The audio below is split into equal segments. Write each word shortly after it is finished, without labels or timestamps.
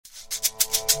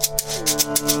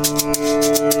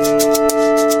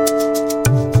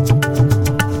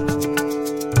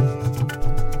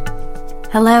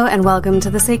Hello and welcome to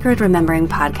the Sacred Remembering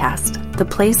Podcast, the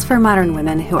place for modern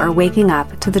women who are waking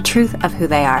up to the truth of who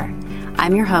they are.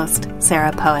 I'm your host,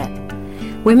 Sarah Poet.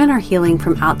 Women are healing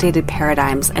from outdated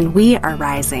paradigms and we are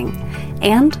rising.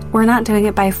 And we're not doing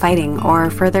it by fighting or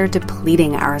further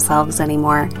depleting ourselves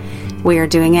anymore. We are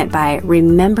doing it by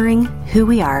remembering who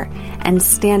we are and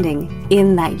standing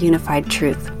in that unified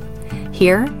truth.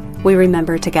 Here, we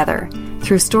remember together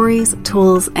through stories,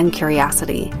 tools, and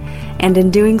curiosity. And in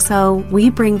doing so,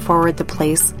 we bring forward the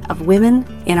place of women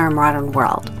in our modern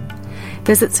world.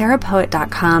 Visit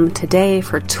sarahpoet.com today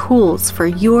for tools for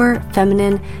your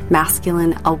feminine,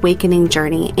 masculine awakening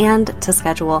journey and to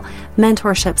schedule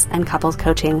mentorships and couples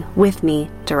coaching with me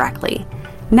directly.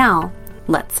 Now,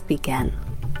 let's begin.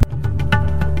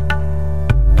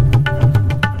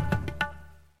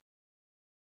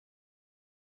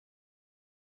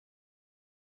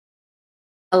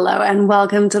 Hello and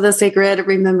welcome to the Sacred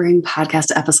Remembering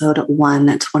Podcast, episode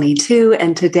 122.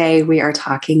 And today we are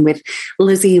talking with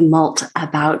Lizzie Moult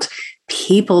about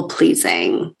people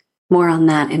pleasing. More on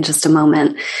that in just a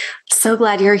moment. So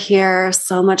glad you're here.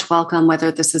 So much welcome,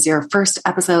 whether this is your first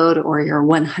episode or your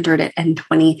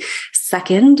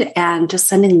 122nd. And just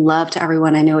sending love to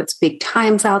everyone. I know it's big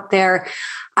times out there.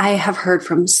 I have heard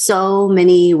from so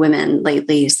many women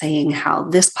lately saying how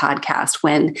this podcast,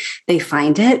 when they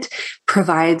find it,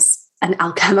 provides an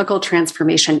alchemical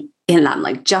transformation in them.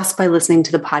 Like just by listening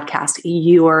to the podcast,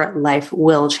 your life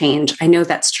will change. I know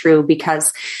that's true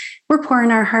because we're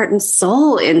pouring our heart and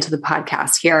soul into the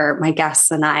podcast here, my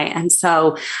guests and I. And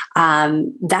so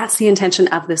that's the intention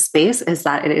of this space, is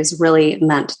that it is really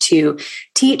meant to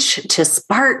teach, to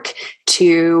spark,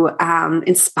 to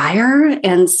inspire.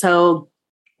 And so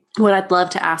what I'd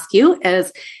love to ask you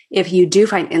is, if you do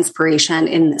find inspiration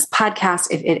in this podcast,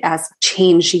 if it has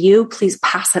changed you, please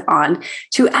pass it on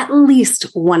to at least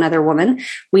one other woman.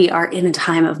 We are in a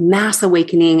time of mass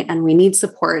awakening and we need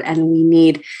support and we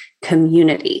need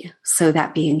community. So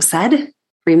that being said,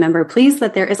 remember please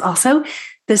that there is also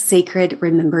the Sacred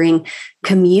Remembering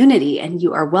community and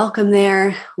you are welcome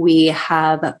there. We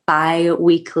have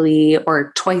bi-weekly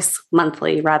or twice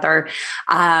monthly rather,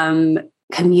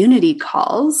 community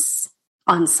calls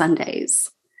on Sundays.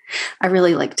 I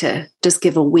really like to just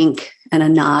give a wink and a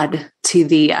nod to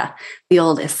the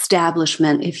old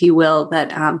establishment, if you will,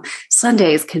 that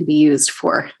Sundays can be used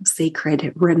for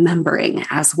sacred remembering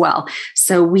as well.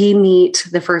 So we meet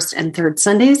the first and third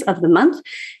Sundays of the month,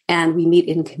 and we meet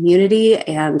in community,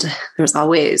 and there's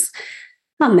always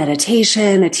a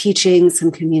meditation, a teaching,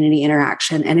 some community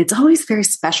interaction, and it's always very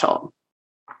special.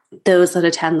 Those that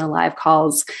attend the live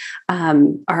calls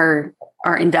are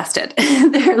invested.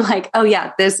 They're like, oh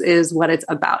yeah, this is what it's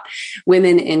about.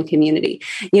 Women in community.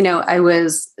 You know,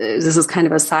 this is kind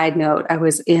of a side note. I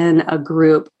was in a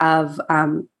group of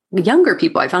younger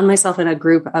people. I found myself in a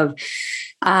group of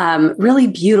really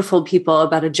beautiful people,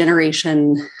 about a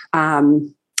generation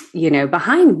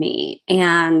behind me.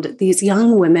 And these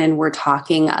young women were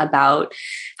talking about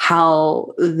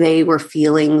how they were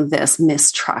feeling this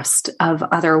mistrust of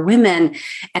other women.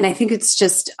 And I think it's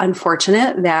just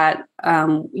unfortunate that,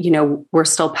 we're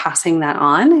still passing that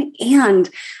on. And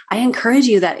I encourage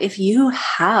you that if you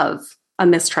have a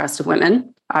mistrust of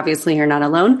women, obviously you're not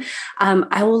alone.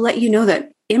 I will let you know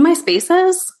that in my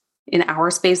spaces, in our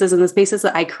spaces, in the spaces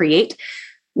that I create,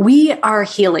 we are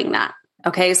healing that.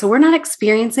 Okay, so we're not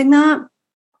experiencing that.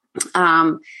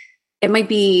 It might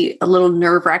be a little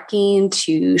nerve-wracking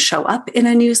to show up in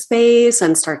a new space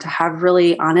and start to have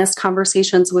really honest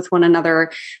conversations with one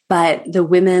another. But the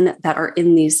women that are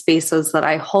in these spaces that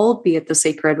I hold, be it the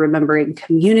Sacred Remembering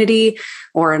community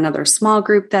or another small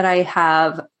group that I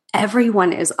have,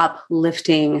 everyone is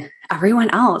uplifting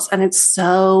everyone else. And it's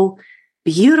so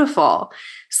beautiful.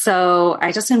 So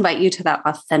I just invite you to that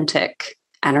authentic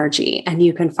energy. And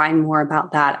you can find more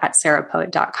about that at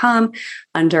sarahpoet.com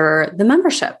under the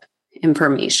membership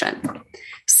information.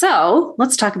 So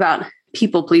let's talk about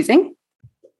people pleasing.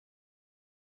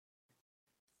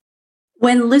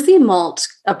 When Lizzie Moult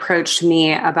approached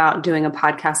me about doing a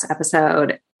podcast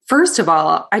episode, first of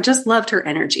all, I just loved her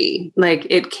energy. Like,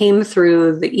 it came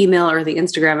through the email or the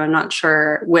Instagram. I'm not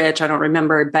sure which, I don't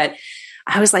remember, but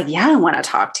I was like, yeah, I want to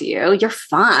talk to you. You're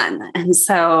fun. And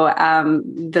so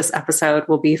this episode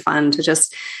will be fun to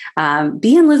just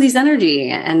be in Lizzie's energy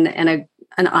and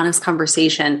an honest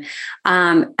conversation.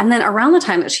 And then around the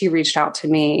time that she reached out to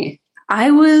me, I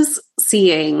was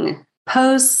seeing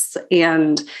posts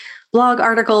and blog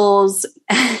articles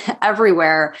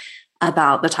everywhere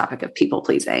about the topic of people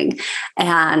pleasing.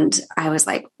 And I was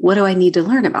like, what do I need to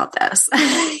learn about this?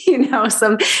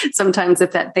 Sometimes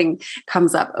if that thing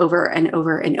comes up over and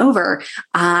over and over,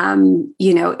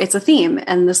 it's a theme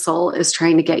and the soul is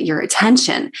trying to get your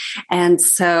attention. And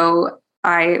so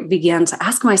I began to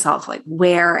ask myself, like,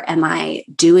 where am I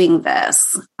doing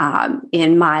this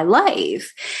in my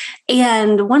life?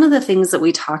 And one of the things that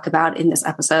we talk about in this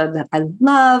episode that I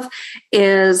love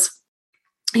is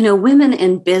women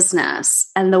in business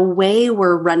and the way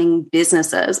we're running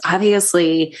businesses.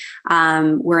 Obviously,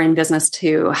 we're in business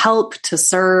to help, to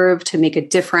serve, to make a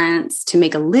difference, to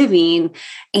make a living.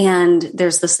 And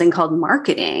there's this thing called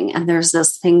marketing, and there's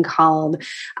this thing called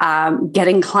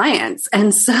getting clients.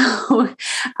 And so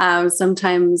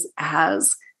sometimes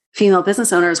as female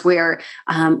business owners, we're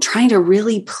trying to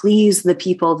really please the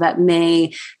people that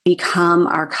may become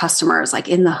our customers, like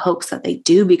in the hopes that they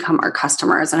do become our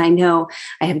customers. And I know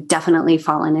I have definitely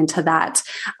fallen into that.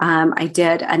 I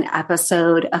did an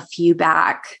episode a few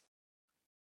back.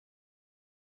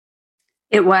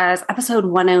 It was episode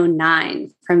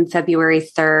 109 from February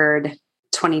 3rd,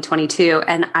 2022.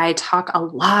 And I talk a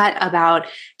lot about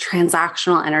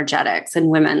transactional energetics in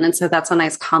women. And so that's a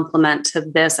nice complement to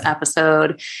this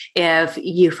episode. If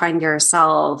you find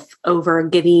yourself over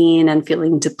giving and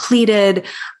feeling depleted,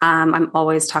 I'm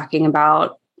always talking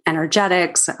about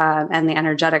energetics and the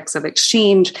energetics of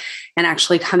exchange and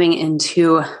actually coming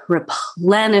into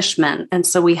replenishment. And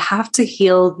so we have to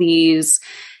heal these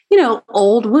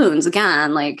old wounds,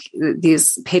 again, like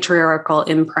these patriarchal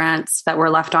imprints that were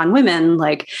left on women,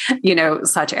 like,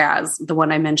 such as the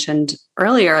one I mentioned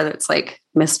earlier, that's like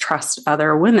mistrust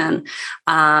other women.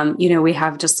 We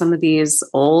have just some of these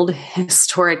old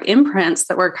historic imprints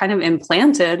that were kind of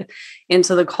implanted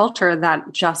into the culture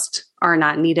that just are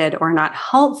not needed or not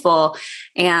helpful.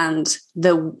 And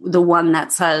the one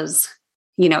that says,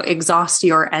 exhaust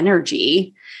your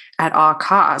energy at all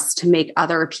costs to make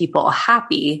other people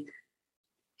happy.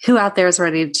 Who out there is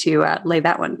ready to lay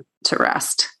that one to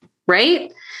rest,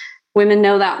 right? Women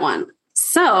know that one.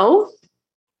 So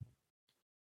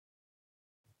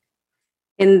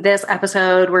in this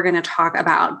episode, we're going to talk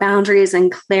about boundaries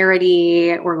and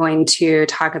clarity. We're going to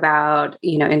talk about,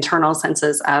 internal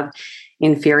senses of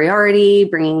inferiority,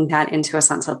 bringing that into a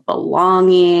sense of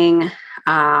belonging,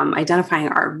 identifying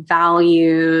our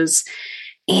values,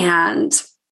 and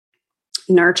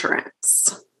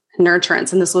nurturance.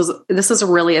 And this is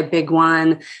really a big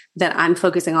one that I'm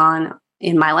focusing on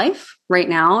in my life right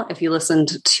now. If you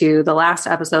listened to the last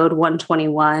episode,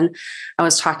 121, I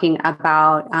was talking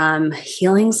about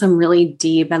healing some really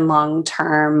deep and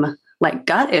long-term like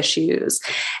gut issues.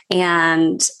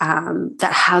 And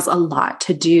that has a lot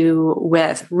to do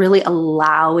with really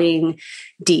allowing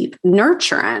deep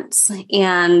nurturance.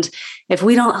 And if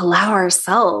we don't allow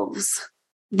ourselves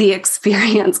the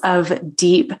experience of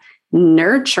deep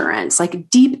nurturance, like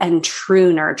deep and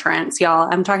true nurturance, y'all.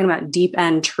 I'm talking about deep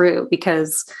and true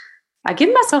because I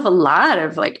give myself a lot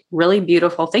of like really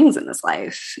beautiful things in this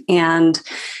life. And,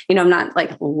 I'm not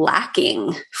like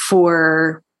lacking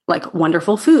for like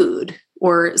wonderful food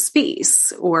or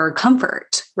space or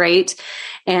comfort, right?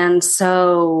 And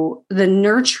so the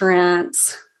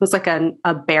nurturance was like a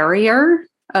barrier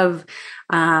of,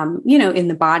 in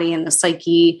the body and the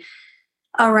psyche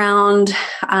around,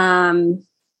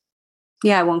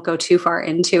 I won't go too far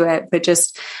into it, but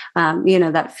just,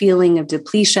 that feeling of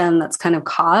depletion that's kind of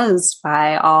caused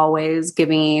by always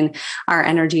giving our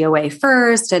energy away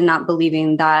first and not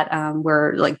believing that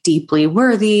we're like deeply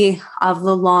worthy of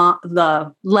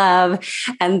the love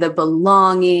and the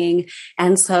belonging.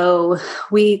 And so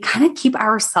we kind of keep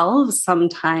ourselves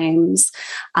sometimes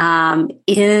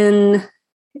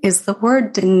is the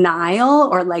word denial,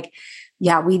 or like,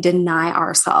 we deny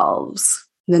ourselves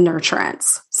the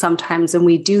nurturance sometimes. And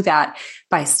we do that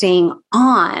by staying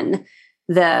on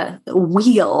the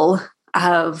wheel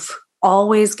of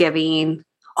always giving,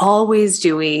 always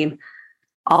doing,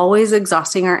 always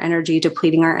exhausting our energy,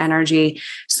 depleting our energy.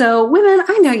 So women,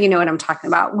 I know you know what I'm talking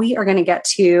about. We are going to get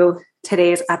to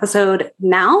today's episode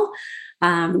now.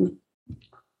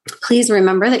 Please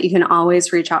remember that you can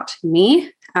always reach out to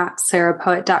me at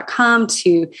sarahpoet.com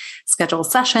to schedule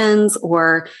sessions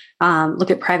or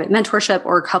look at private mentorship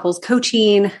or couples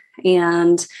coaching.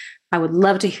 And I would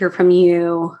love to hear from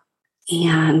you.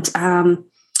 And I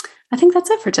think that's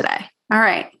it for today. All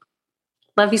right.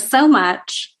 Love you so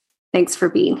much. Thanks for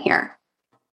being here.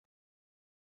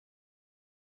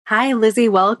 Hi, Lizzie.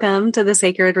 Welcome to the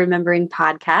Sacred Remembering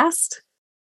podcast.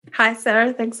 Hi,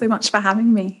 Sarah. Thanks so much for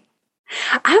having me.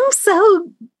 I'm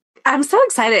so I'm so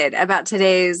excited about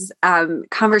today's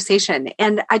conversation.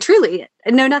 And I truly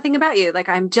know nothing about you. Like,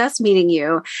 I'm just meeting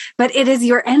you, but it is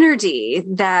your energy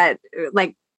that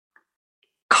like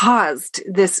caused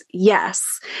this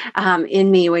yes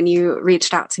in me when you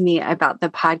reached out to me about the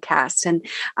podcast. And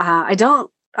I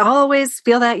don't always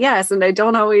feel that yes, and I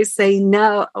don't always say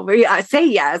no. I say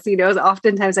yes,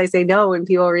 oftentimes I say no when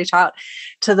people reach out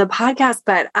to the podcast,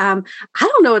 but I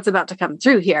don't know what's about to come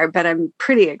through here, but I'm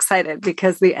pretty excited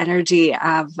because the energy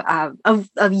of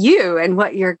you and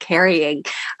what you're carrying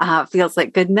feels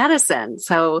like good medicine.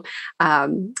 So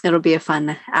it'll be a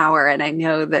fun hour, and I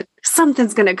know that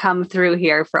something's going to come through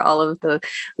here for all of the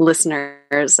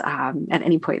listeners at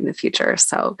any point in the future.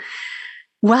 So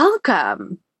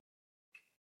welcome.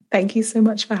 Thank you so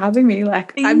much for having me.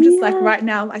 Like, I'm just like right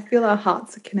now, I feel our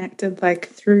hearts are connected like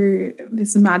through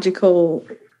this magical,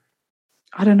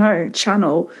 I don't know,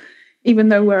 channel, even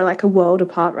though we're like a world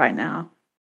apart right now.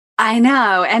 I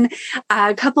know. And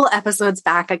a couple episodes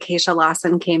back, Acacia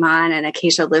Lawson came on, and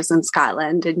Acacia lives in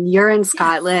Scotland, and you're in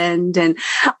Scotland. And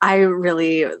I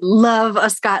really love a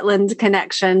Scotland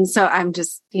connection. So I'm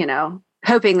just,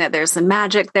 hoping that there's some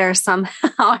magic there somehow.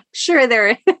 I'm sure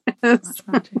there is.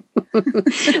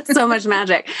 So much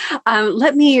magic.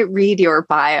 Let me read your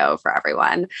bio for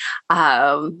everyone.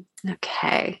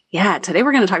 Okay. Yeah. Today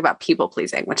we're going to talk about people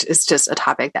pleasing, which is just a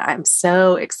topic that I'm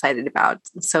so excited about.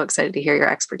 I'm so excited to hear your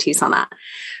expertise on that.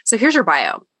 So here's your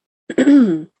bio.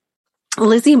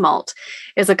 Lizzie Moult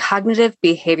is a cognitive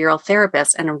behavioral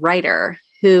therapist and a writer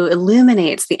who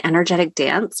illuminates the energetic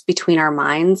dance between our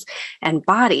minds and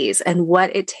bodies and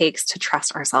what it takes to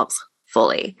trust ourselves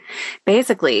fully.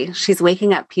 Basically, she's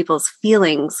waking up people's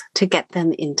feelings to get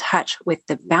them in touch with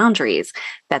the boundaries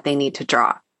that they need to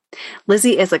draw.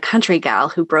 Lizzie is a country gal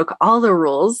who broke all the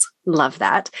rules, love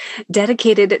that,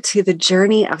 dedicated to the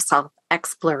journey of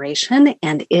self-exploration,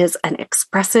 and is an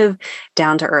expressive,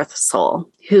 down-to-earth soul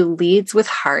who leads with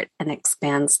heart and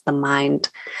expands the mind.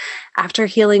 After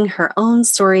healing her own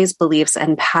stories, beliefs,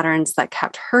 and patterns that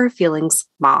kept her feeling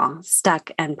small,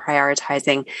 stuck, and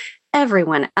prioritizing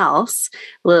everyone else,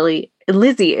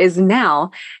 Lizzie is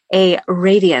now a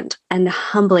radiant and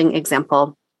humbling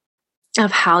example of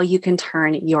how you can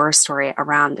turn your story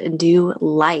around and do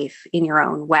life in your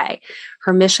own way.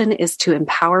 Her mission is to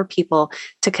empower people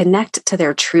to connect to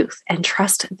their truth and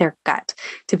trust their gut,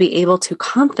 to be able to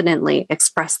confidently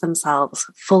express themselves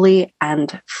fully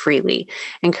and freely,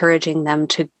 encouraging them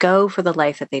to go for the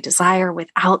life that they desire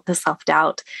without the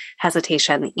self-doubt,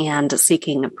 hesitation, and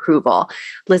seeking approval.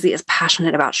 Lizzie is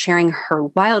passionate about sharing her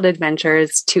wild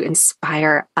adventures to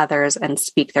inspire others and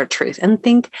speak their truth and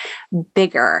think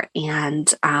bigger. And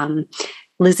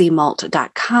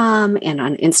LizzieMoult.com and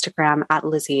on Instagram at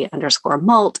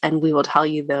Lizzie_Moult. And we will tell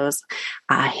you those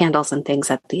handles and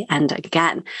things at the end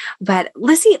again. But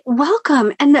Lizzie,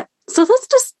 welcome. And so let's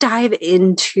just dive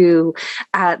into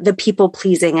the people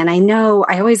pleasing. And I know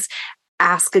I always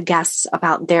ask guests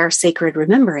about their sacred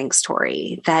remembering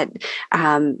story, that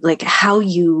like how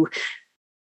you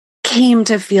came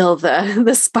to feel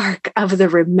the spark of the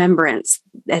remembrance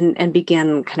and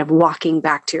began kind of walking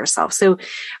back to yourself. So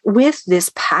with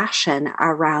this passion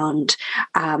around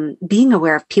being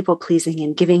aware of people pleasing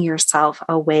and giving yourself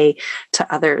away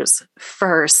to others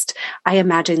first, I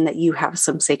imagine that you have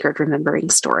some sacred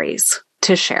remembering stories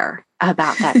to share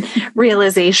about that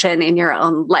realization in your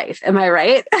own life. Am I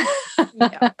right?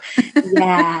 Yep.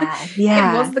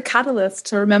 Yeah. It was the catalyst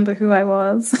to remember who I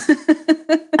was.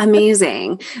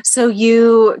 Amazing. So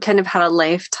you kind of had a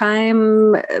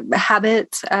lifetime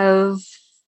habit of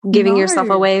giving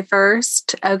yourself away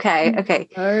first? Okay.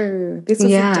 Oh, this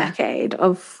was a decade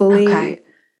of fully,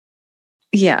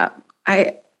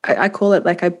 I call it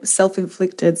like a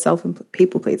self-inflicted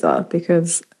people pleaser,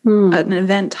 because an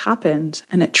event happened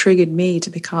and it triggered me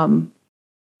to become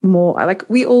more like,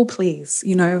 we all please,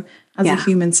 as a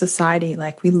human society,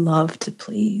 like we love to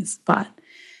please. But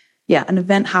an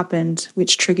event happened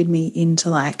which triggered me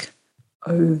into like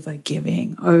over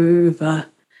giving, over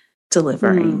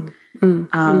delivering.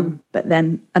 But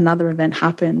then another event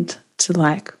happened to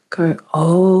like go,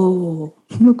 oh,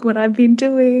 look what I've been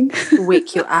doing.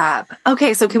 Wake you up.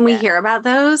 Okay, so can we hear about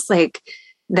those? Like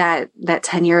that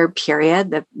 10-year period,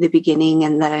 the beginning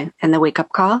and the wake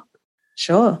up call?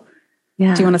 Sure.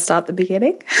 Yeah. Do you want to start the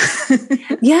beginning? We're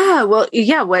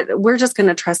just going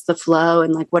to trust the flow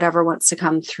and like whatever wants to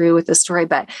come through with the story.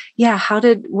 But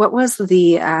what was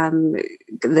the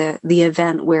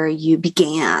event where you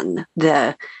began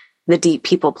the deep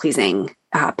people pleasing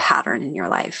pattern in your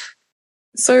life?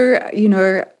 So,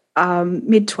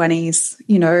 mid-20s,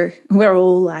 we're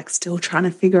all like still trying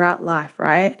to figure out life,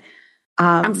 right?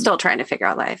 I'm still trying to figure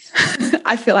out life.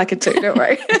 I feel like it too, don't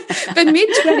worry. But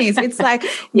mid-20s, it's like,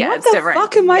 what the different.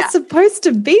 fuck am I supposed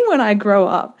to be when I grow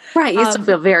up? Right. You still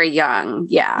feel very young.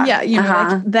 Yeah. Yeah. You know,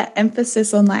 like that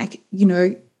emphasis on like, you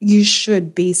know, you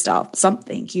should be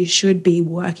something. You should be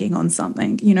working on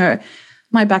something. You know,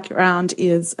 my background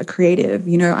is a creative.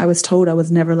 You know, I was told I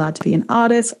was never allowed to be an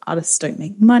artist. Artists don't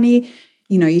make money.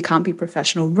 You know, you can't be a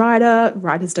professional writer.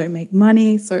 Writers don't make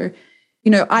money. So,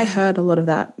 you know, I heard a lot of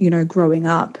that, you know, growing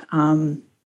up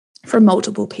from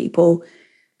multiple people.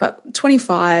 But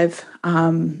 25,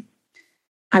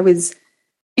 I was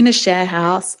in a share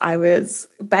house. I was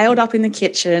bailed up in the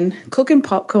kitchen, cooking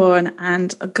popcorn,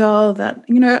 and a girl that,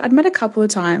 you know, I'd met a couple of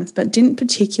times, but didn't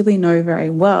particularly know very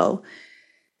well,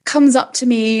 comes up to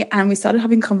me and we started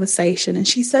having conversation. And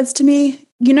she says to me,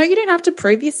 you know, you don't have to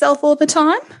prove yourself all the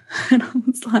time. And I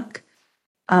was like,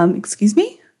 excuse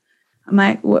me? I'm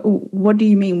like, what do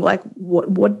you mean? Like,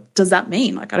 what does that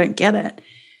mean? Like, I don't get it.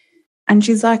 And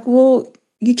she's like, well,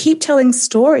 you keep telling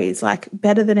stories like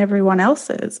better than everyone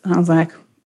else's. And I was like,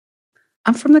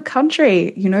 I'm from the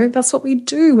country, you know, that's what we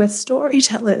do. We're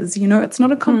storytellers, you know, it's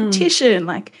not a competition.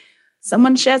 Like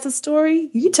someone shares a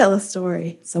story, you tell a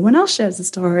story, someone else shares a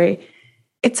story.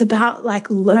 It's about like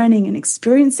learning and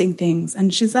experiencing things.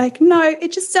 And she's like, no,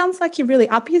 it just sounds like you're really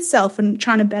up yourself and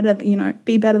trying to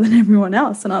be better than everyone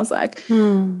else. And I was like,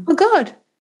 oh God.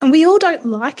 And we all don't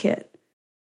like it.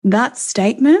 That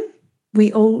statement,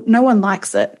 no one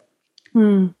likes it.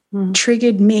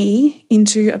 Triggered me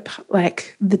into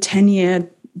the 10-year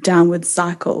downward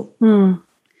cycle.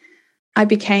 I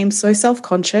became so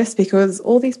self-conscious because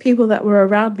all these people that were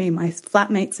around me, my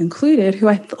flatmates included, who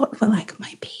I thought were like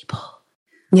my people.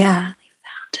 Yeah. Found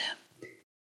him.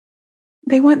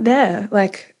 They weren't there.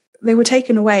 Like they were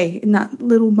taken away in that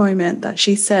little moment that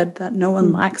she said that no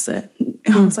one likes it.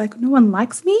 And I was like, no one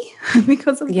likes me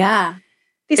because of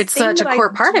it's such a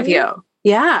core part of you.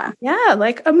 Yeah. Yeah.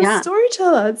 Like I'm a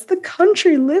storyteller. It's the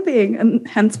country living. And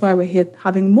hence why we're here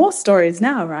having more stories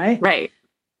now, right? Right.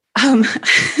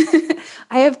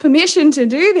 I have permission to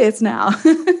do this now.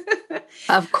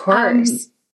 Of course.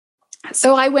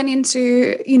 So I went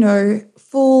into, you know,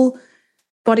 full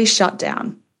body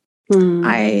shutdown.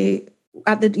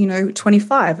 At the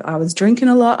 25, I was drinking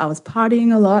a lot. I was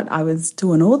partying a lot. I was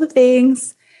doing all the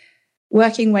things,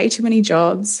 working way too many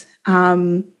jobs.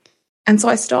 And so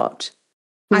I stopped.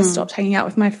 I stopped hanging out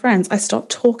with my friends. I stopped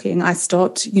talking. I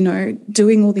stopped, you know,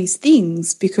 doing all these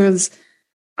things because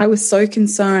I was so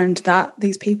concerned that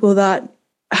these people that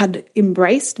had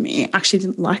embraced me actually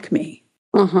didn't like me.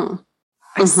 I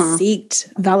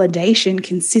seeked validation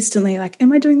consistently. Like,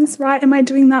 am I doing this right? Am I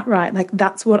doing that right? Like,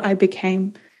 that's what I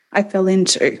fell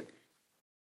into.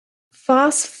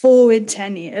 Fast forward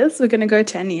 10 years. We're going to go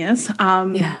 10 years.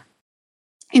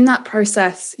 In that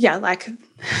process, like,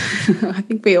 I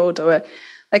think we all do it.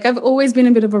 Like, I've always been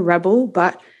a bit of a rebel,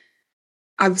 but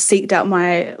I've seeked out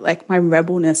my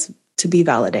rebelness to be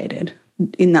validated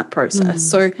in that process.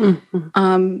 So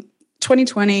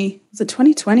 2020, was it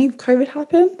 2020 COVID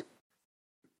happened?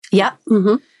 Yeah.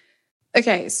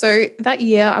 Okay, so that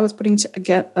year I was putting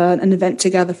an event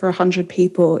together for 100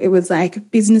 people. It was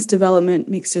like business development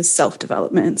mixed with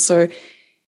self-development. So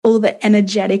all the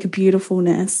energetic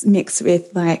beautifulness mixed with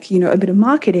like, you know, a bit of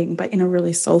marketing, but in a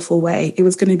really soulful way. It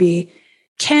was going to be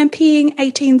camping,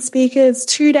 18 speakers,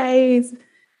 2 days,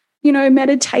 you know,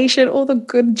 meditation, all the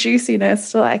good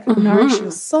juiciness to like nourish your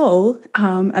soul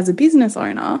as a business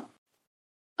owner.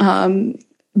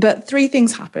 But 3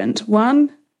 things happened.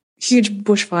 One, huge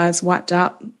bushfires wiped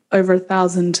out over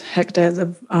 1,000 hectares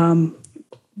of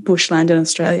bushland in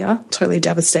Australia, totally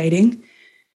devastating.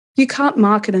 You can't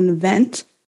market an event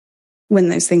when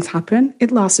those things happen.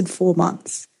 It lasted 4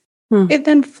 months. It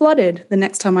then flooded the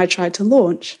next time I tried to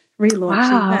relaunch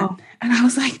an event. And I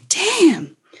was like,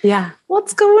 damn. Yeah.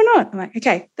 What's going on? I'm like,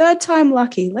 okay, 3rd time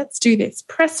lucky. Let's do this.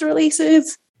 Press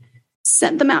releases,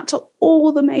 sent them out to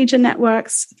all the major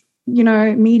networks, you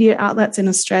know, media outlets in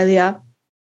Australia.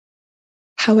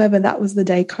 However, that was the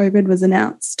day COVID was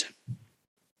announced.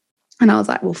 And I was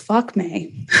like, well, fuck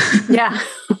me. Yeah.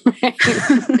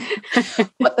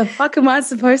 What the fuck am I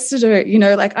supposed to do? You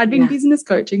know, like I'd been business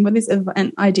coaching, but this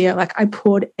event idea, like I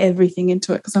poured everything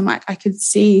into it because I'm like, I could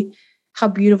see how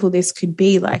beautiful this could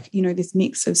be, like, you know, this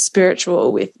mix of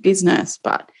spiritual with business,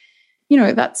 but, you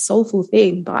know, that soulful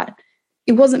thing, but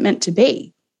it wasn't meant to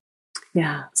be.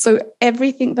 Yeah. So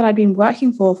everything that I'd been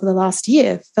working for the last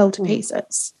year fell to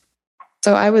pieces.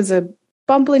 So I was a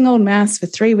bumbling old mess for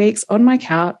 3 weeks on my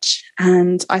couch,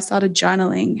 and I started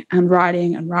journaling and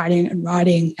writing and writing and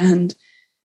writing. And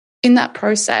in that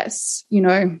process, you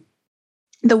know,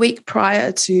 the week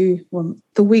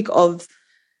of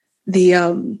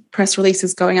the press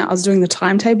releases going out, I was doing the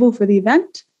timetable for the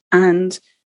event, and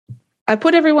I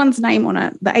put everyone's name on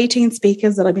it, the 18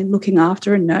 speakers that I've been looking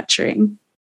after and nurturing.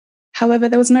 However,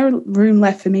 there was no room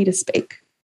left for me to speak.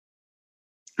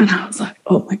 And I was like,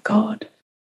 oh my God.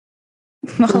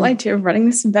 The whole idea of running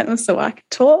this event was so I could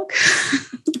talk.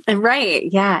 And right.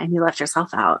 Yeah. And you left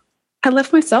yourself out. I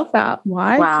left myself out.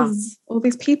 Why? Wow. Because all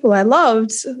these people I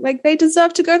loved, like, they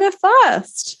deserve to go there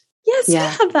first. Yes, we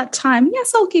have that time.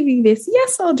 Yes, I'll give you this.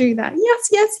 Yes, I'll do that. Yes,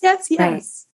 yes, yes, yes. Right.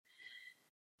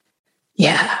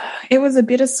 Yeah, it was a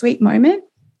bittersweet moment.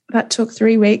 That took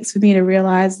 3 weeks for me to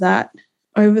realize that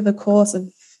over the course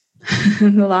of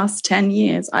the last 10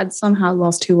 years, I'd somehow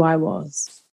lost who I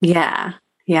was. Yeah,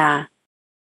 yeah.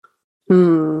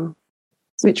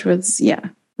 Which was,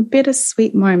 a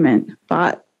bittersweet moment,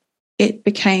 but it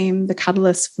became the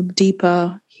catalyst for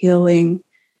deeper healing.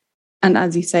 And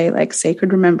as you say, like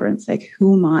sacred remembrance, like,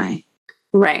 who am I?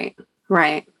 Right,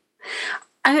 right.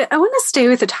 I want to stay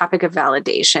with the topic of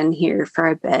validation here for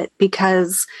a bit,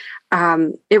 because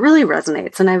it really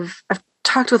resonates. And I've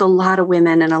talked with a lot of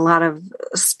women in a lot of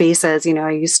spaces. You know,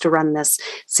 I used to run this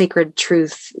Sacred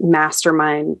Truth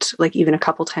mastermind, like even a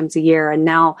couple times a year. And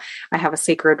now I have a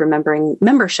Sacred Remembering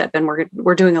membership. And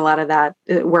we're doing a lot of that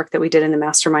work that we did in the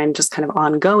mastermind, just kind of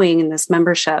ongoing in this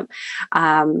membership.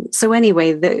 So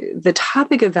anyway, the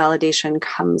topic of validation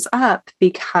comes up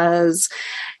because,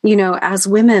 you know, as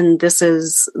women, this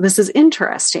is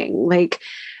interesting. Like,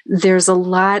 there's a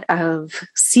lot of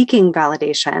seeking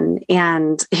validation.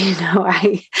 And, you know,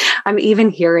 I'm even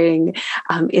hearing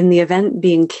in the event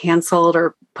being canceled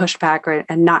or pushed back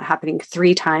and not happening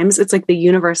 3 times, it's like the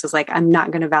universe is like, I'm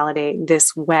not going to validate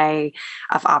this way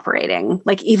of operating.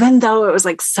 Like, even though it was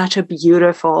like such a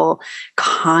beautiful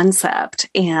concept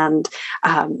and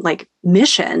like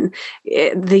mission,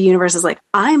 the universe is like,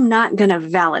 I'm not going to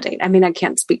validate. I mean, I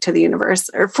can't speak to the universe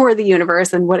or for the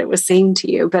universe and what it was saying to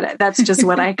you, but that's just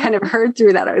what I kind of heard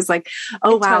through that. I was like,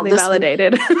 oh, wow, totally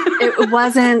validated. It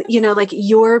wasn't, you know, like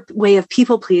your way of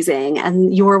people pleasing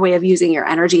and your way of using your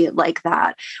energy like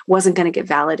that wasn't going to get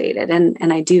validated.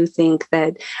 And I do think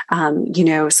that, you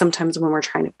know, sometimes when we're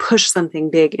trying to push something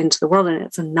big into the world and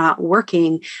it's not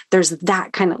working, there's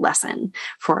that kind of lesson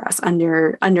for us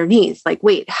underneath. Like,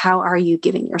 wait, how are you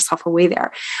giving yourself away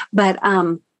there? But,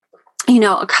 you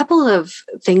know, a couple of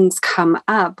things come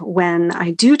up when I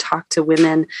do talk to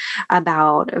women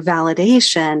about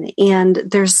validation, and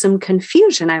there's some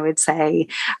confusion, I would say,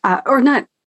 or not.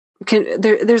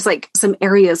 There's like some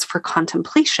areas for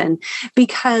contemplation,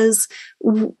 because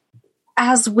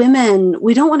as women,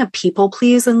 we don't want to people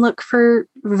please and look for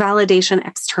validation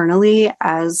externally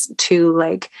as to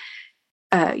like,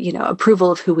 you know,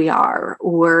 approval of who we are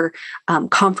or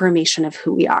confirmation of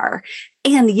who we are.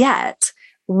 And yet,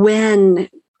 when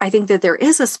I think that there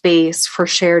is a space for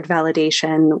shared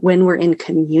validation when we're in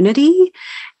community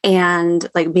and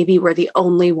like maybe we're the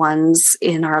only ones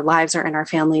in our lives or in our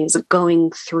families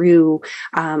going through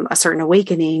a certain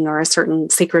awakening or a certain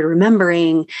sacred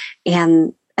remembering,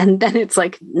 and then it's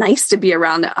like nice to be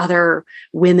around other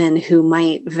women who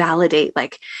might validate,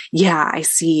 like, yeah, I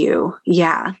see you.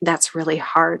 Yeah, that's really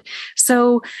hard.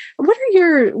 So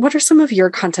what are some of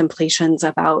your contemplations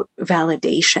about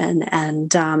validation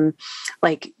and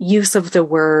like use of the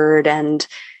word and,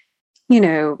 you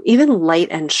know, even light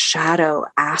and shadow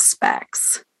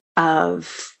aspects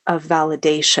of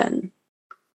validation?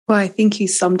 Well, I think you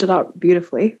summed it up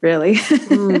beautifully, really,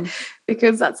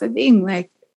 because that's the thing,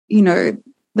 like, you know,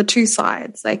 the two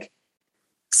sides, like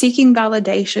seeking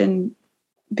validation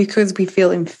because we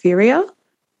feel inferior,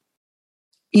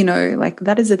 you know, like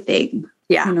that is a thing.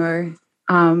 Yeah. You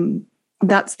know,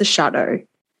 that's the shadow.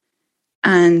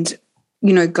 And,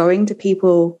 you know, going to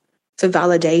people for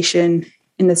validation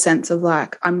in the sense of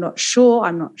like, I'm not sure,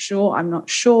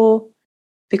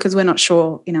 because we're not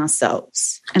sure in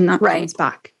ourselves. And that comes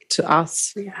back to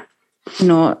us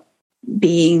not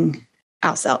being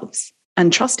ourselves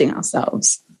and trusting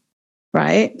ourselves,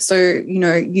 right? So, you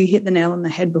know, you hit the nail on the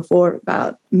head before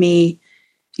about me,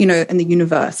 you know, and the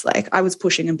universe. Like I was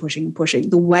pushing and pushing and pushing.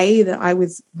 The way that I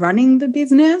was running the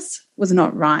business was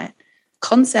not right.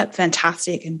 Concept,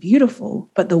 fantastic and beautiful,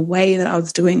 but the way that I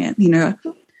was doing it, you know,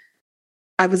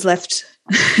 I was left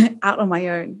out on my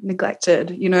own,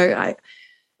 neglected. You know, I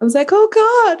was like, oh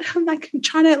God, I'm like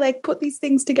trying to like put these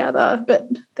things together, but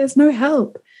there's no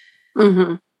help.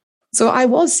 Mm-hmm. So I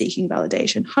was seeking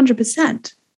validation,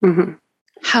 100%. Mm-hmm.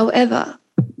 However,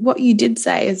 what you did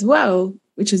say as well,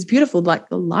 which is beautiful, like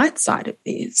the light side of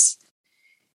this,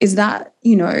 is that,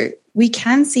 you know, we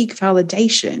can seek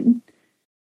validation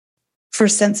for a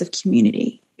sense of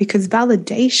community, because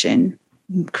validation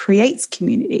creates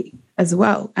community as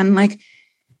well. And like,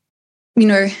 you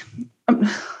know,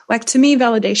 like to me,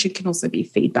 validation can also be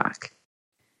feedback,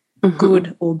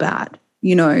 good or bad,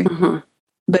 you know,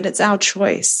 but it's our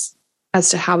choice as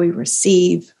to how we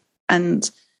receive and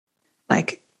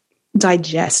like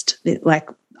digest it, like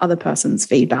other person's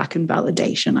feedback and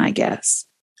validation, I guess.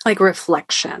 Like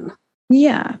reflection.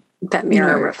 Yeah. That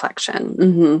mirror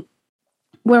reflection.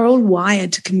 We're all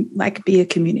wired to like be a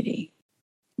community,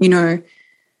 you know,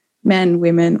 men,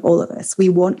 women, all of us. We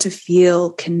want to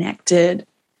feel connected,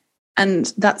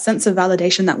 and that sense of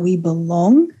validation that we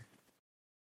belong,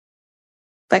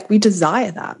 like we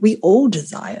desire that. We all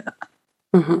desire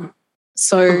that.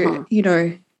 So, you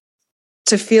know,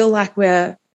 to feel like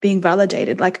we're being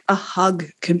validated, like a hug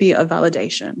can be a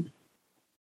validation.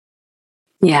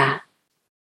 Yeah.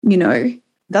 You know,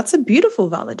 that's a beautiful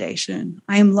validation.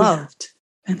 I am loved.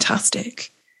 Yeah.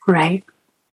 Fantastic. Right.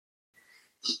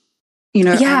 You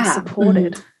know, I'm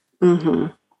supported.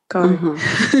 Go.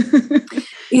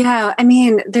 Yeah. I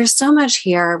mean, there's so much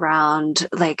here around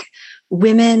like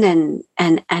women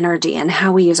and energy and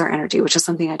how we use our energy, which is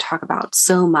something I talk about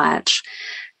so much.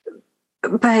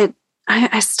 But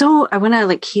I want to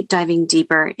like keep diving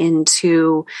deeper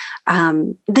into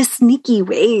the sneaky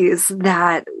ways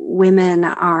that women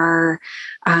are,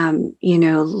 you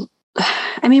know,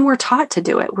 I mean, we're taught to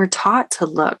do it. We're taught to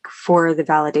look for the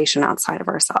validation outside of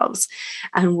ourselves,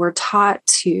 and we're taught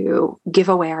to give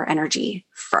away our energy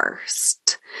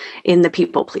first in the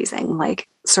people pleasing, like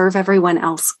serve everyone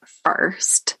else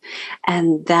first.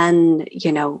 And then,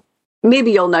 you know,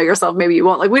 maybe you'll know yourself, maybe you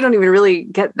won't. Like, we don't even really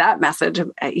get that message,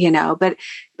 you know, but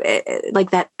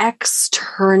like that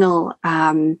external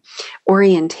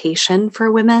orientation for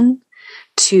women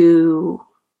to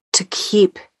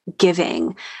keep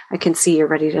giving. I can see you're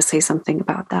ready to say something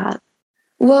about that.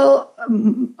 Well,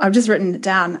 I've just written it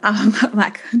down.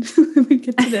 Like, we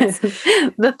get to this.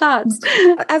 The thoughts.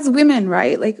 As women,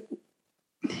 right? Like,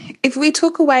 if we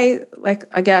took away, like,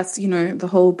 I guess, you know, the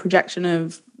whole projection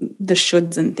of the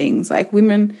shoulds and things, like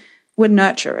women were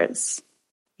nurturers.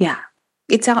 Yeah.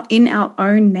 It's in our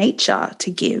own nature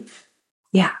to give.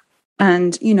 Yeah.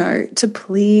 And, you know, to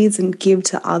please and give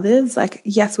to others. Like,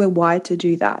 yes, we're wired to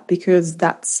do that because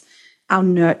that's our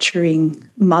nurturing,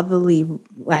 motherly,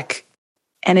 like,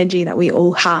 energy that we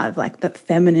all have, like that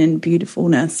feminine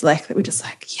beautifulness, like that we're just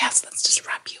like, yes, let's just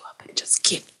wrap you up and just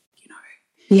give, you know.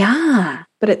 Yeah.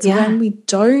 But it's when we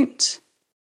don't,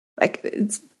 like,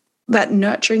 it's that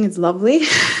nurturing is lovely,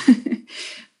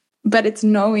 but it's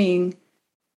knowing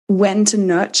when to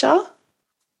nurture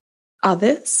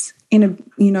others in a,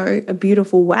 you know, a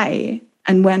beautiful way,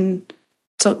 and when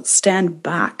to stand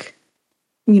back,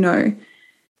 you know,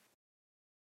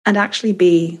 and actually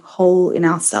be whole in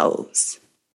ourselves.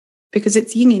 Because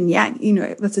it's yin and yang, you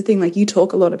know, that's the thing. Like, you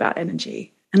talk a lot about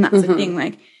energy, and that's the thing.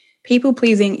 Like, people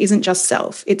pleasing isn't just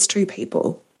self, it's two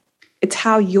people. It's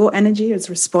how your energy is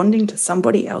responding to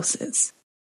somebody else's.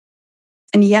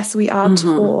 And yes, we are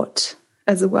taught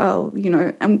as well, you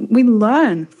know, and we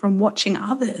learn from watching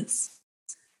others.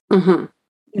 You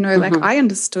know, like, I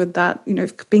understood that, you know,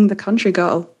 being the country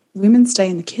girl, women stay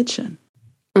in the kitchen.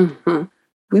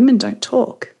 Women don't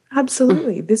talk.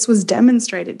 Absolutely. This was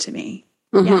demonstrated to me.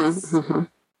 Yes.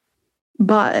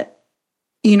 But,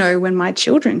 you know, when my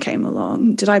children came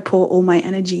along, did I pour all my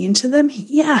energy into them?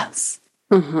 Yes.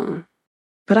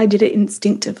 But I did it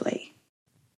instinctively.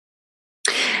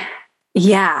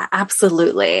 Yeah,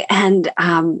 absolutely. And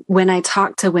when I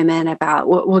talk to women about,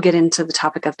 we'll get into the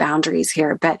topic of boundaries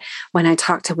here, but when I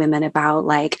talk to women about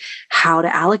like how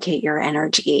to allocate your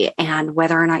energy and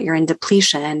whether or not you're in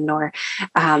depletion or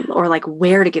like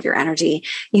where to give your energy,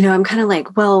 you know, I'm kind of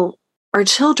like, well, our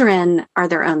children are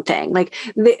their own thing. Like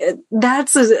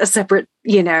that's a separate,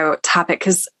 you know, topic,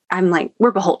 because I'm like,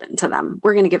 we're beholden to them.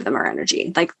 We're going to give them our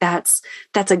energy. Like that's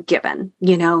a given,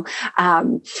 you know?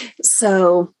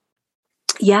 So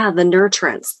yeah, the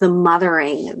nurturance, the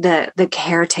mothering, the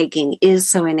caretaking is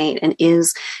so innate and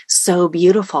is so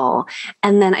beautiful.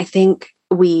 And then I think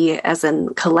we, as in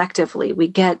collectively, we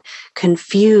get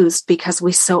confused because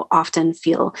we so often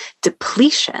feel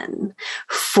depletion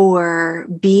for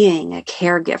being a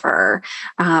caregiver.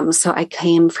 So I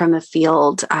came from a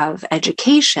field of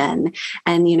education,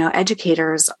 and, you know,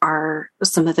 educators are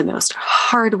some of the most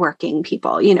hardworking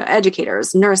people, you know,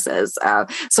 educators, nurses,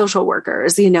 social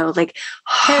workers, you know, like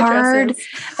hard.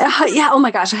 Yeah. Oh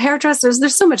my gosh. Hairdressers.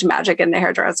 There's so much magic in the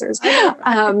hairdressers.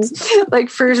 Like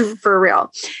for real.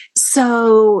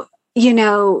 So, you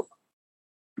know,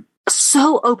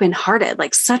 so open-hearted,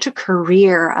 like such a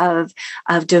career of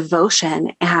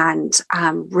devotion and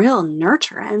real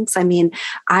nurturance. I mean,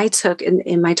 I took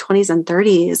in my 20s and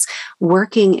 30s,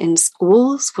 working in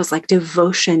schools was like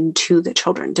devotion to the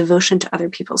children, devotion to other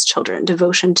people's children,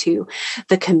 devotion to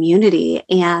the community.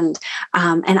 And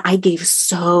I gave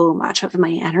so much of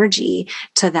my energy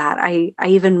to that. I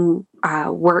even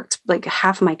worked like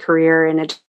half my career in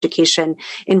education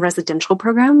in residential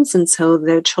programs. And so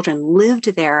the children lived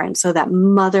there. And so that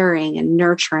mothering and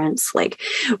nurturance, like,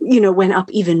 went up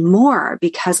even more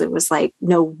because it was like,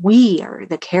 no, we are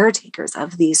the caretakers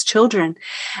of these children.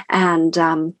 And,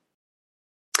 so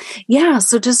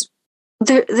just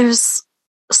there's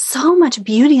so much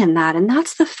beauty in that. And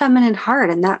that's the feminine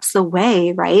heart. And that's the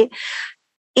way, right?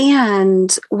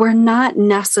 And we're not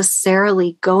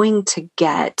necessarily going to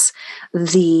get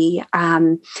the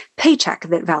paycheck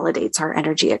that validates our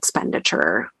energy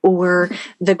expenditure or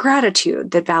the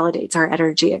gratitude that validates our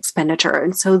energy expenditure.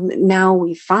 And so now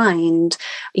we find,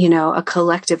 a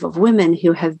collective of women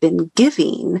who have been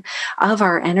giving of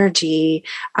our energy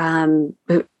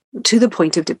to the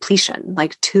point of depletion,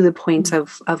 like to the point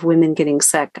of women getting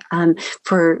sick,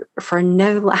 for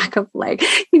no lack of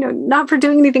not for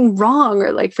doing anything wrong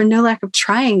or like for no lack of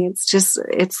trying.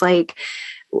 It's like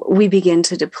we begin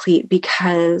to deplete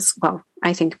because that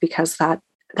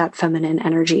feminine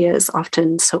energy is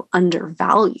often so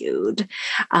undervalued.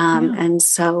 And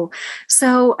so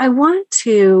I want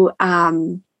to,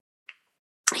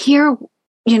 hear,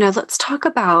 let's talk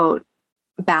about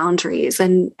boundaries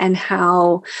and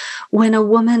how when a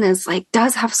woman is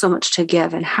does have so much to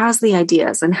give and has the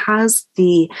ideas and has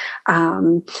the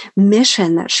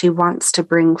mission that she wants to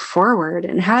bring forward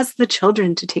and has the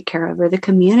children to take care of or the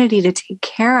community to take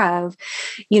care of,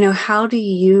 how do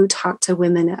you talk to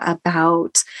women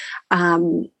about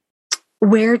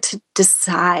where to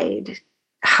decide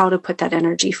how to put that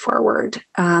energy forward?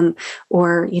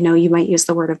 Or, you might use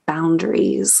the word of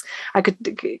boundaries. I could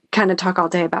kind of talk all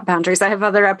day about boundaries. I have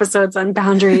other episodes on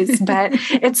boundaries, but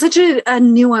it's such a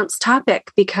nuanced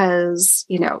topic because,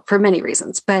 for many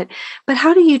reasons, but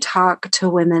how do you talk to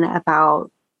women about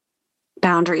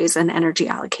boundaries and energy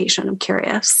allocation? I'm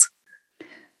curious.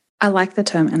 I like the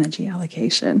term energy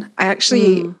allocation. I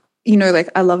actually,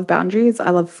 I love boundaries.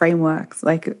 I love frameworks.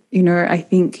 I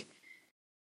think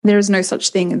there is no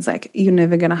such thing as you're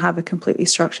never going to have a completely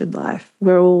structured life.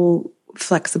 We're all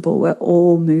flexible. We're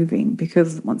all moving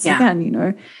because once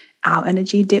again, our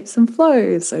energy dips and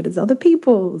flows. So does other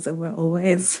people's. And we're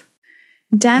always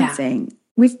dancing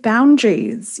with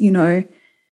boundaries. It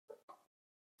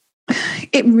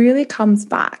really comes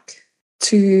back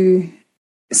to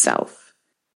self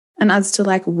and as to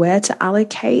where to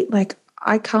allocate.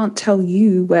 I can't tell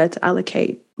you where to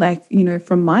allocate,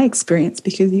 from my experience,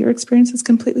 because your experience is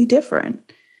completely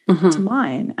different to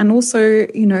mine. And also,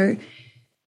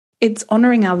 it's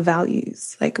honoring our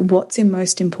values, what's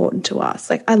most important to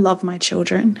us. I love my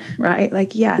children, right?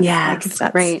 Yes,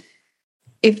 that's right.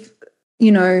 If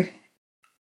that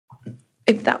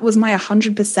was my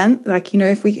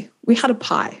 100%, if we had a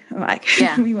pie,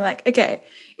 we were okay,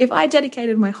 if I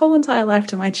dedicated my whole entire life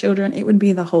to my children, it would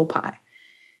be the whole pie.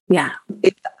 Yeah.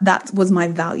 That was my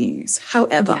values.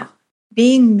 However,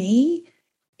 being me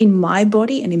in my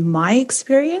body and in my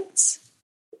experience,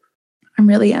 I'm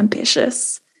really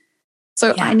ambitious.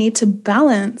 So I need to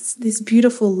balance this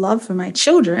beautiful love for my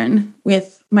children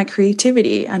with my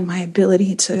creativity and my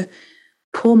ability to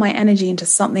pour my energy into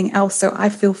something else so I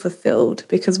feel fulfilled.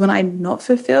 Because when I'm not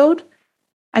fulfilled,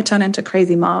 I turn into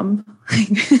crazy mom.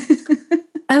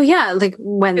 Oh yeah,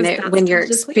 when you're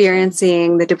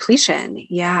experiencing the depletion.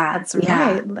 Yeah, that's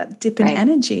right. That dip in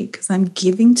energy because I'm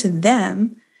giving to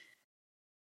them,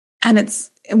 and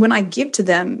when I give to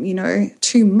them,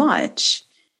 too much,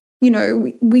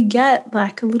 we get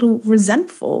a little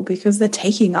resentful because they're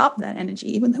taking up that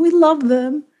energy, even though we love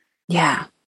them. Yeah,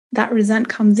 that resent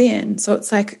comes in. So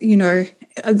it's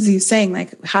as you're saying,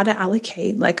 how to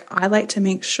allocate. I like to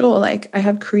make sure I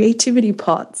have creativity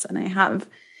pots and I have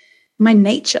my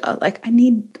nature. I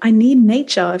need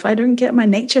nature. If I don't get my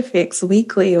nature fix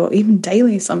weekly or even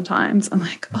daily sometimes, I'm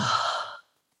oh.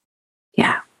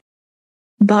 Yeah.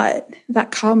 But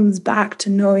that comes back to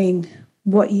knowing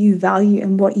what you value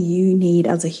and what you need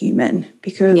as a human,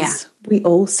 because we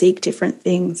all seek different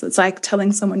things. It's like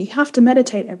telling someone you have to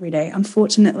meditate every day.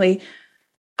 Unfortunately,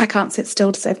 I can't sit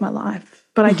still to save my life.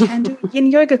 But I can do a yin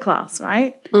yoga class,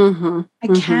 right? I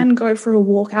can go for a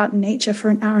walk out in nature for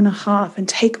an hour and a half and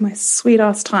take my sweet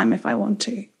ass time if I want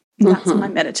to. And that's my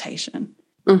meditation.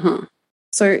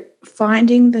 So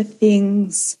finding the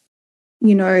things,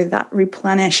 that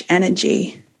replenish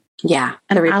energy Yeah.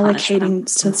 And allocating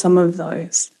to some of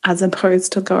those as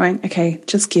opposed to going, okay,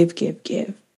 just give.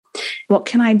 What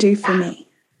can I do for me?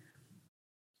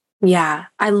 Yeah,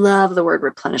 I love the word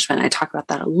replenishment. I talk about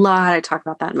that a lot. I talk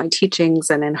about that in my teachings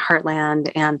and in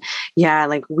Heartland. And yeah,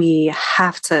 like we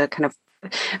have to kind of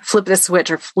flip the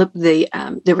switch or flip the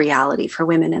reality for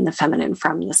women and the feminine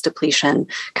from this depletion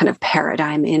kind of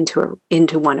paradigm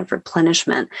into one of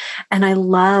replenishment. And I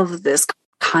love this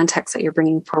context that you're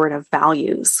bringing forward of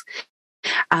values.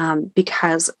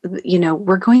 Because, you know,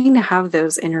 we're going to have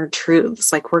those inner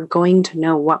truths. Like we're going to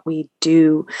know what we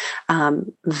do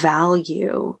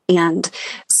value. And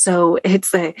so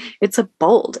it's a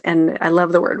bold, and I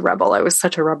love the word rebel. I was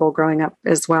such a rebel growing up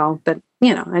as well, but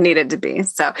you know, I needed to be.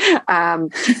 So,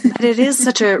 but it is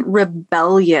such a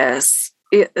rebellious,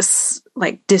 it's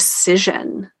like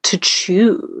decision to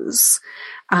choose.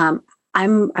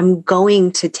 I'm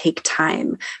going to take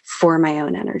time for my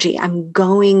own energy. I'm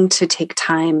going to take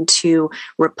time to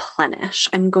replenish.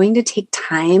 I'm going to take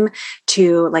time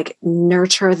to like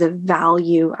nurture the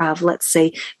value of, let's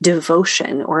say,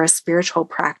 devotion or a spiritual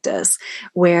practice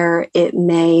where it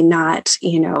may not,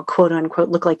 you know, quote unquote,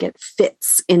 look like it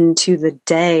fits into the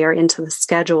day or into the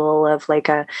schedule of like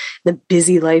the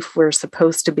busy life we're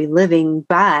supposed to be living,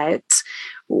 but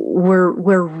we're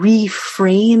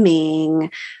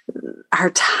reframing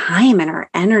our time and our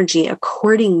energy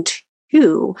according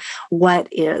to what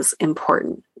is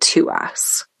important to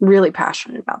us. Really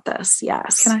passionate about this.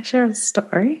 Yes. Can I share a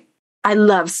story? I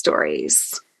love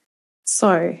stories.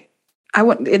 So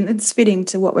it's fitting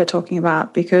to what we're talking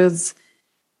about because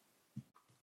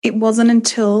it wasn't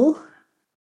until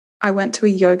I went to a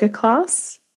yoga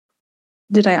class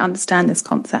did I understand this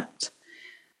concept.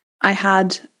 I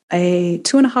had a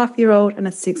 2.5-year-old and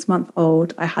a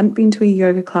 6-month-old. I hadn't been to a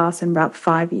yoga class in about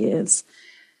 5 years.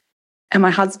 And my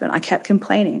husband, I kept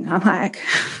complaining. I'm like,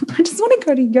 I just want to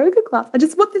go to yoga class. I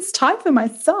just want this time for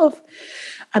myself.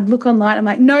 I'd look online. I'm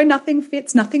like, no, nothing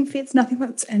fits.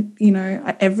 And, you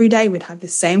know, every day we'd have the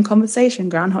same conversation,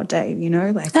 Groundhog Day, you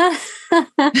know, like.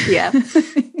 Yeah.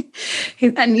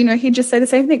 And, you know, he'd just say the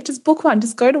same thing. Just book one,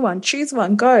 just go to one, choose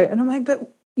one, go. And I'm like,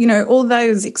 but you know, all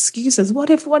those excuses. What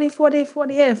if,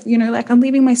 you know, like I'm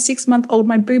leaving my 6-month-old,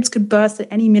 my boobs could burst at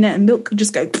any minute and milk could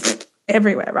just go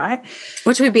everywhere, right?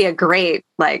 Which would be a great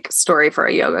like story for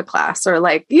a yoga class or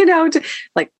like, you know,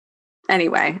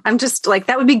 anyway, I'm just like,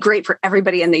 that would be great for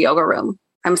everybody in the yoga room.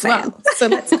 I'm saying. Well, so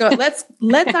let's go.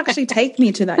 Let's actually take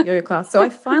me to that yoga class. So I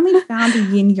finally found a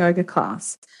yin yoga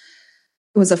class.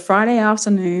 It was a Friday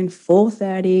afternoon,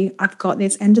 4:30. I've got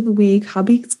this end of the week.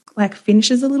 Hubby's like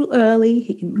finishes a little early.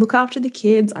 He can look after the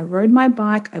kids. I rode my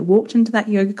bike. I walked into that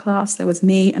yoga class. There was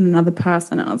me and another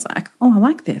person. And I was like, oh, I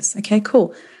like this. Okay,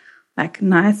 cool. Like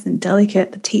nice and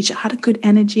delicate. The teacher had a good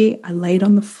energy. I laid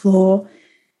on the floor.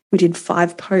 We did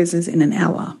 5 poses in an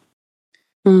hour.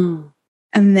 And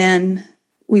then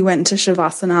we went to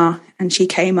Shavasana and she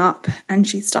came up and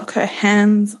she stuck her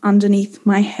hands underneath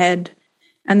my head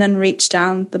and then reached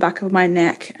down the back of my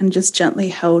neck and just gently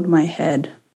held my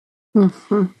head.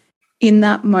 Mm-hmm. In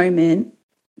that moment,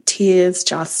 tears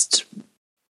just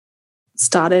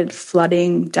started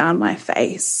flooding down my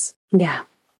face. Yeah.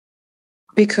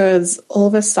 Because all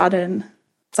of a sudden,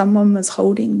 someone was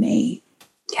holding me.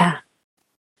 Yeah.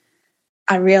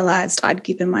 I realized I'd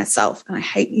given myself, and I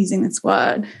hate using this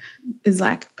word, is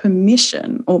like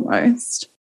permission almost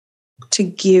to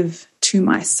give to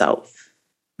myself.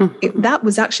 Mm-hmm. That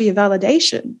was actually a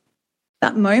validation.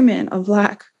 That moment of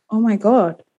like, oh my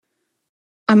God,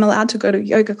 I'm allowed to go to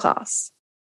yoga class.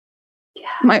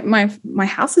 Yeah. My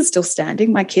house is still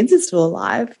standing. My kids are still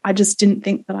alive. I just didn't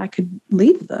think that I could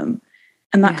leave them.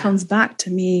 And that comes back to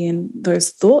me and those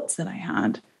thoughts that I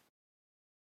had.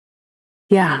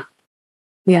 Yeah.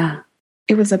 Yeah.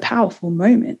 It was a powerful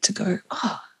moment to go,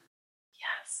 oh,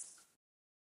 yes.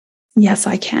 Yes,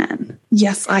 I can.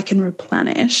 Yes, I can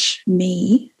replenish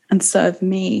me and serve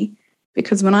me.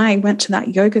 Because when I went to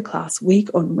that yoga class week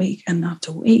on week and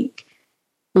after week,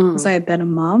 was I a better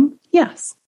mom?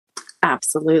 Yes.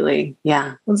 Absolutely.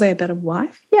 Yeah. Was I a better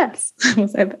wife? Yes.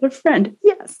 Was I a better friend?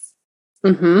 Yes.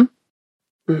 Mm-hmm.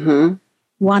 Mm-hmm.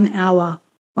 1 hour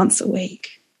once a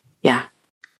week. Yeah.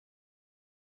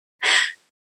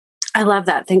 I love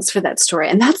that. Thanks for that story.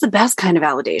 And that's the best kind of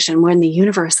validation when the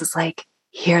universe is like,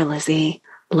 here, Lizzie,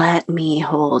 let me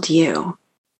hold you,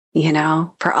 you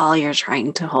know, for all you're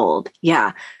trying to hold.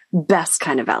 Yeah. Best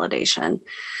kind of validation.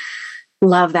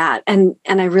 Love that. And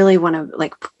I really want to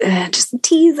like just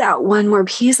tease out one more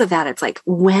piece of that. It's like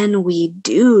when we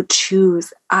do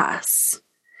choose us,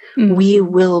 we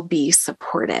will be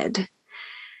supported.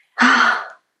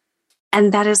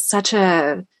 And that is such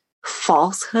a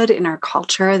falsehood in our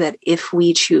culture that if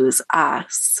we choose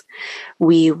us,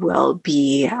 we will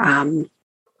be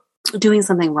doing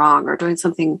something wrong or doing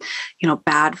something,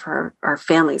 bad for our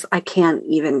families. I can't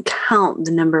even count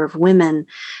the number of women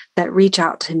that reach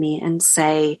out to me and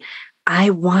say,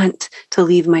 I want to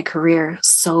leave my career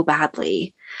so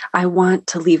badly. I want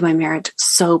to leave my marriage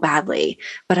so badly,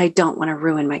 but I don't want to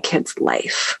ruin my kid's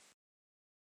life.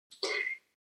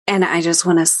 And I just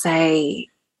want to say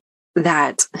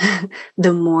that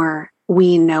the more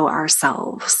we know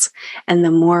ourselves and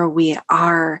the more we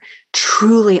are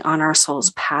truly on our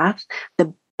soul's path,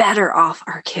 the better off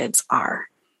our kids are.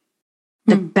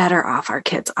 The better off our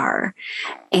kids are.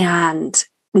 And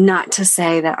not to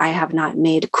say that I have not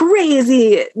made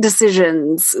crazy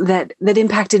decisions that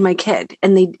impacted my kid,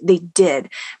 and they did.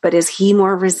 But is he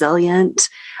more resilient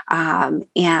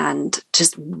and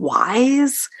just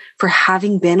wise for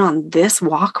having been on this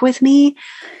walk with me?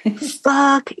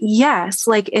 Fuck yes.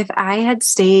 Like if I had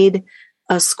stayed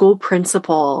a school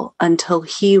principal until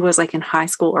he was like in high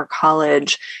school or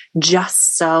college,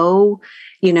 just so,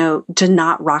 to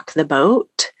not rock the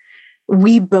boat,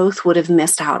 we both would have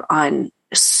missed out on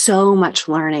so much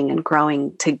learning and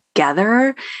growing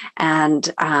together.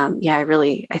 And I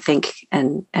think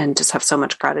and just have so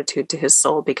much gratitude to his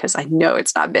soul, because I know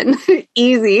it's not been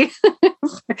easy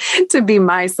to be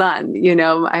my son.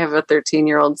 I have a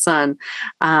 13-year-old son.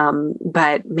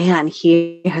 But man,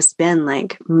 he has been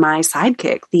like my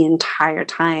sidekick the entire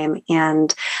time.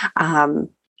 And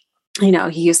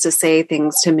he used to say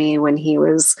things to me when he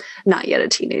was not yet a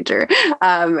teenager,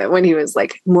 when he was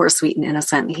like more sweet and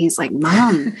innocent. He's like,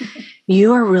 Mom,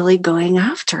 you are really going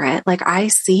after it. Like, I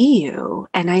see you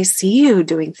and I see you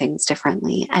doing things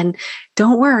differently. And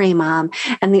don't worry, Mom.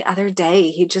 And the other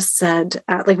day he just said,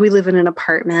 we live in an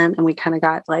apartment and we kind of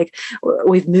got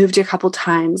we've moved a couple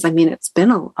times. I mean, it's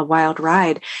been a wild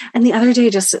ride. And the other day,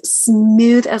 just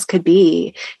smooth as could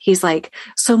be, he's like,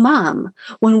 so Mom,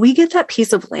 when we get that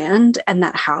piece of land and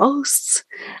that house,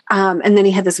 and then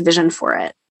he had this vision for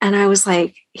it. And I was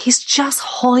like, he's just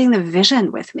holding the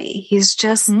vision with me. He's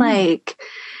just like,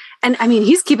 and I mean,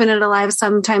 he's keeping it alive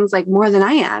sometimes like more than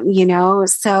I am,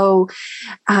 So,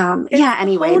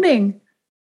 anyway. Holding.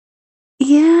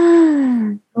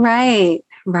 Yeah. Right.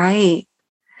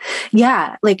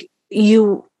 Yeah. Like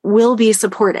you will be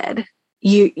supported.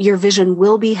 Your vision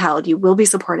will be held. You will be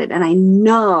supported. And I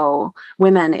know,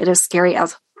 women, it is scary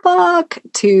as fuck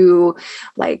to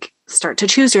start to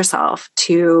choose yourself,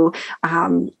 to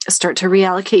start to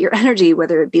reallocate your energy,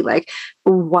 whether it be like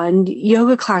one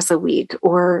yoga class a week,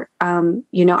 or, I'm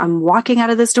walking out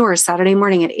of this door Saturday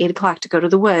morning at 8:00 to go to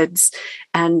the woods,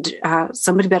 and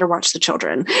somebody better watch the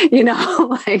children,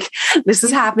 this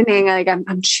is happening. Like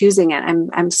I'm choosing it.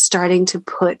 I'm starting to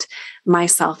put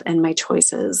myself and my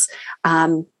choices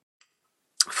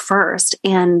first.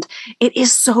 And it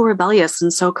is so rebellious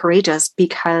and so courageous,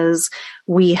 because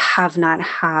we have not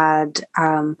had,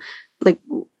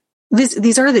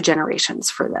 these are the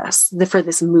generations for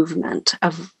this movement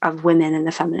of women in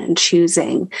the feminine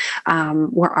choosing,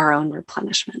 our own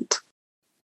replenishment.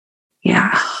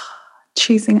 Yeah.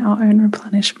 Choosing our own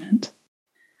replenishment,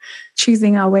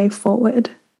 choosing our way forward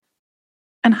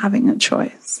and having a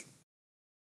choice.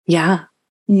 Yeah.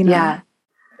 Yeah.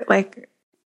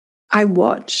 I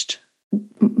watched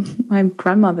my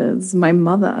grandmother's, my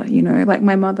mother,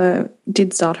 my mother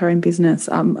did start her own business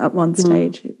at one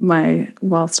stage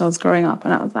whilst I was growing up.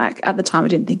 And I was like, at the time, I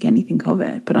didn't think anything of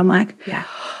it. But I'm like, yeah,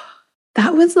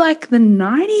 that was like the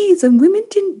 90s and women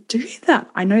didn't do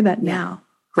that. I know that now.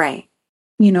 Right.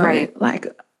 Like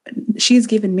she's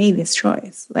given me this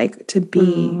choice, to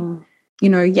be,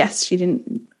 yes, she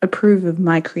didn't approve of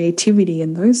my creativity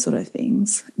and those sort of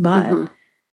things, but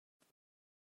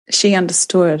she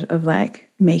understood of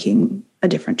making a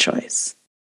different choice,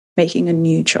 making a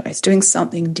new choice, doing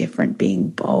something different, being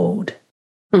bold.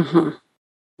 And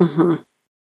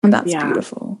that's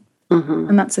beautiful.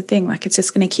 And that's the thing. It's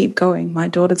just going to keep going. My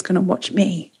daughter's going to watch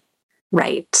me.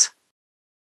 Right.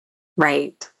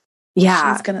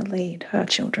 Yeah. She's going to lead her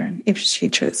children if she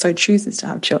chooses to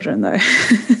have children, though.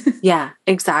 Yeah,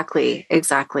 exactly. And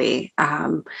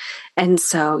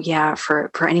so,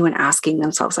 for anyone asking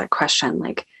themselves that question,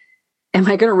 am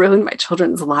I going to ruin my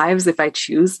children's lives if I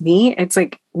choose me? It's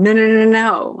like,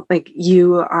 no.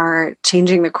 You are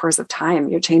changing the course of time.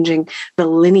 You're changing the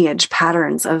lineage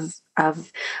patterns of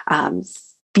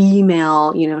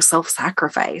female,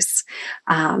 self-sacrifice,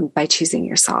 by choosing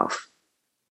yourself.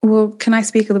 Well, can I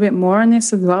speak a little bit more on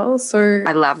this as well? So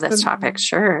I love this topic.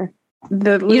 Sure.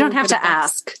 You don't have to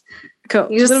ask.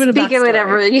 Cool. You just speak it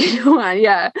whatever you want.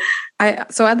 Yeah.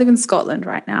 So I live in Scotland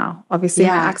right now. Obviously,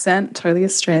 my accent, totally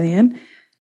Australian.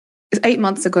 8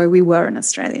 months ago, we were in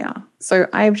Australia. So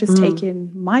I've just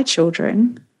taken my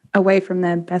children away from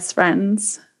their best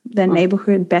friends, their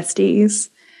neighborhood besties,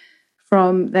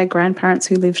 from their grandparents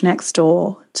who lived next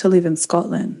door to live in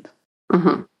Scotland.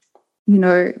 You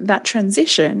know, that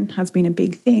transition has been a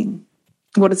big thing.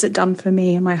 What has it done for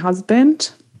me and my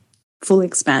husband? Full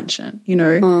expansion, you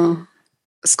know.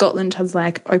 Scotland has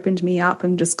like opened me up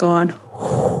and just gone,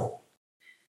 whoo.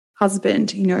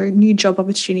 Husband, you know, new job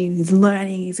opportunities, he's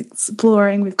learning, he's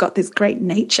exploring, we've got this great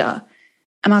nature,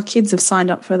 and our kids have signed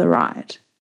up for the ride.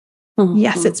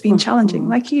 Yes, it's been challenging,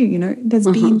 like you know, there's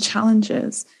been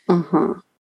challenges.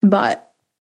 But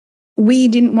we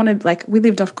didn't want to, like, we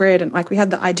lived off grid and like we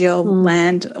had the ideal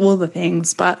land, all the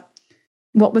things, but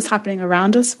what was happening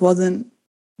around us wasn't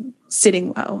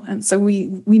sitting well. And so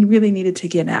we really needed to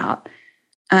get out.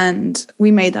 And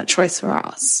we made that choice for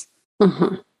us.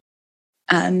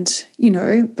 And, you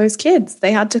know, those kids,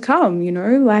 they had to come, you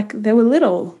know, like they were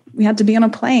little. We had to be on a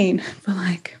plane for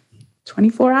like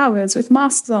 24 hours with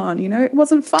masks on, you know, it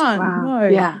wasn't fun.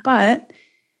 No. But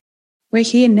we're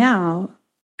here now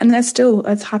and they're still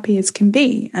as happy as can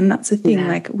be. And that's the thing,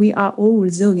 like we are all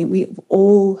resilient. We've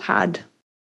all had,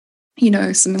 you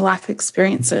know, some life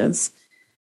experiences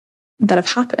that have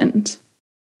happened.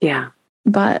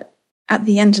 But at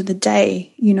the end of the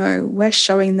day, you know, we're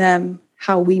showing them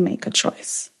how we make a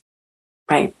choice.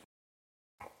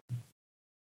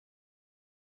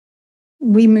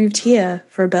 We moved here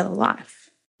for a better life.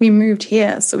 We moved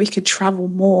here so we could travel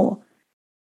more.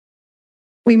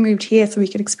 We moved here so we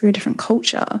could experience a different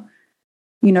culture.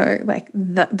 You know, like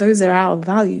those are our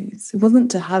values. It wasn't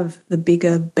to have the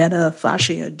bigger, better,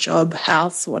 flashier job,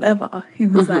 house, whatever.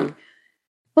 It was like,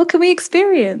 what can we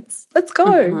experience? Let's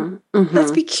go.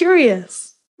 Let's be curious.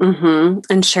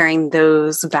 And sharing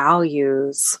those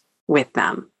values with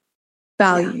them.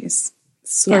 Values.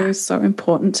 So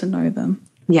important to know them.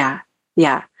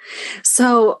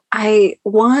 So I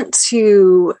want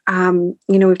to, you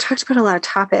know, we've talked about a lot of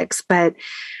topics, but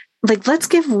like, let's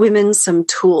give women some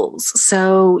tools.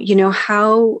 So, you know,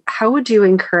 how would you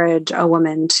encourage a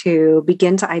woman to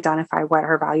begin to identify what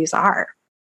her values are?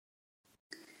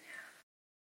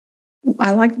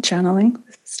 I like journaling,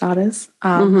 for starters.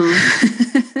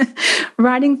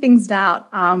 Writing things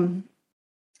down.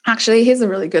 Actually, here's a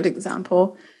really good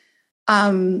example.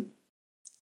 When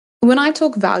I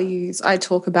talk values, I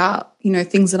talk about, you know,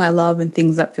 things that I love and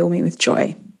things that fill me with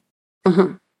joy.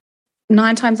 9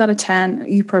 times out of 10,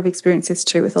 you probably experience this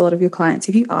too with a lot of your clients.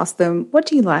 If you ask them, what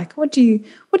do you like? What do you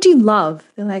love?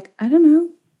 They're like, I don't know.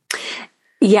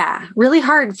 Yeah, really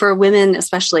hard for women,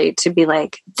 especially, to be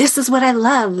like, this is what I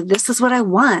love. This is what I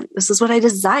want. This is what I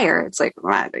desire. It's like, oh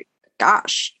my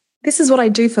gosh. This is what I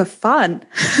do for fun.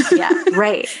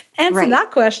 Answer that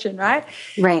question, right?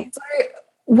 So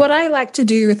what I like to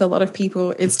do with a lot of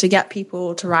people is to get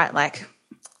people to write like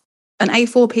an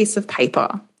A4 piece of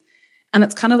paper. And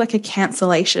it's kind of like a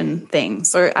cancellation thing.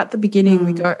 So at the beginning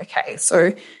we go, okay,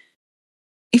 so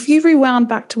if you rewound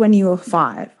back to when you were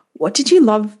 5, what did you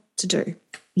love to do?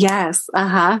 Yes.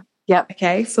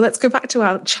 Okay, so let's go back to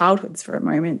our childhoods for a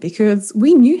moment, because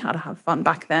we knew how to have fun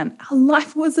back then. Our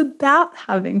life was about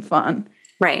having fun.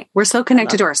 Right. We're so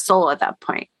connected to our soul at that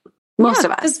point. Most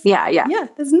of us. Yeah.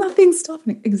 There's nothing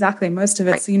stopping. Exactly. Most of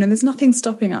us, you know, there's nothing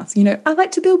stopping us. You know, I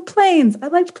like to build planes. I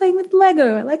like playing with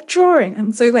Lego. I like drawing.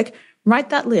 And so like write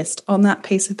that list on that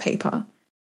piece of paper.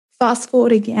 Fast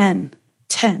forward again.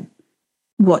 10.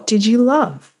 What did you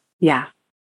love? Yeah.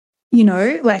 You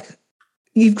know, like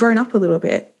you've grown up a little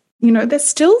bit. You know, there's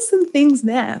still some things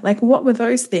there. Like, what were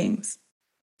those things?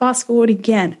 Fast forward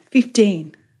again,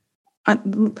 15.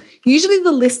 Usually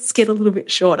the lists get a little bit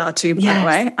shorter too, by the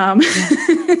way.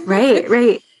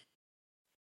 Right.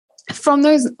 From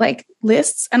those, like,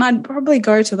 lists, and I'd probably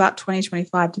go to about 20,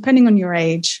 25, depending on your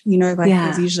age. You know, like,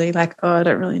 there's usually like, oh, I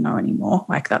don't really know anymore.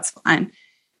 Like, that's fine.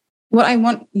 What I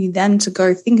want you then to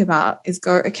go think about is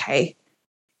go, okay,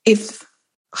 if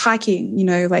hiking, you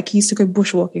know, like you used to go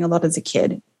bushwalking a lot as a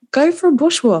kid, go for a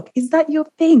bushwalk. Is that your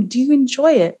thing? Do you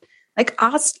enjoy it? Like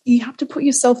you have to put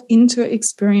yourself into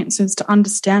experiences to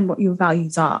understand what your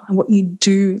values are and what you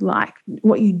do like,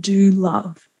 what you do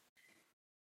love.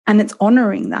 And it's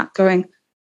honoring that, going,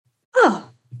 oh,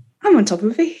 I'm on top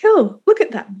of a hill. Look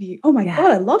at that view. Oh my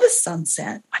God, I love a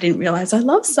sunset. I didn't realize I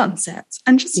love sunsets.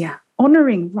 And just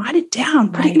honoring, write it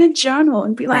down, put it in a journal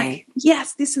and be like,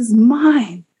 yes, this is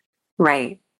mine.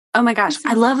 Right. Oh my gosh.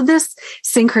 I love this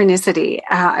synchronicity.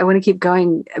 I want to keep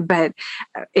going, but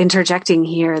interjecting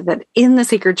here that in the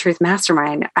Sacred Truth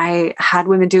Mastermind, I had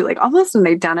women do like almost an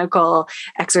identical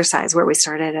exercise where we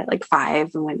started at like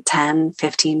 5 and went 10,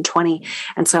 15, 20.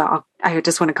 And so I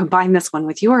just want to combine this one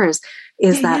with yours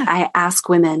is that I ask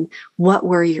women, what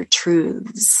were your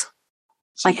truths?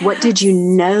 Like, what did you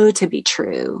know to be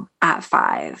true at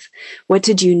 5? What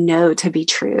did you know to be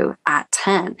true at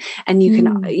 10? And you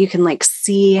can like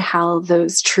see how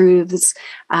those truths,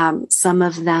 some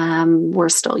of them were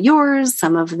still yours.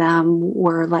 Some of them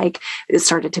were like, it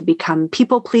started to become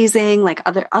people pleasing, like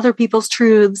other people's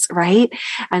truths. Right.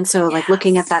 And so like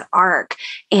looking at that arc.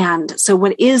 And so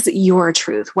what is your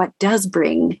truth? What does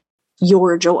bring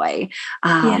your joy?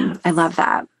 I love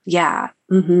that. Yeah.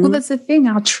 Mm-hmm. Well, that's the thing,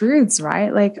 our truths,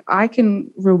 right? Like I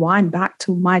can rewind back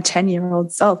to my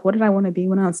 10-year-old self. What did I want to be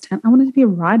when I was 10? I wanted to be a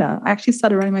writer. I actually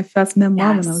started writing my first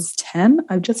memoir when I was 10.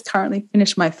 I've just currently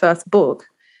finished my first book,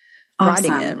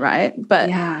 writing it, right? But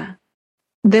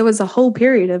there was a whole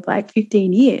period of like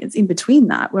 15 years in between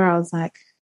that where I was like,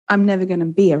 I'm never going to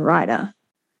be a writer.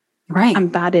 Right. I'm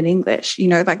bad at English, you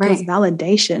know, like there was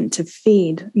validation to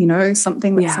feed, you know,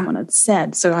 something that someone had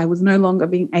said. So I was no longer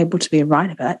being able to be a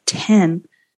writer. But at 10,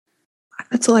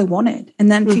 that's all I wanted.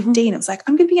 And then 15, it was like,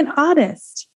 I'm going to be an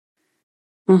artist.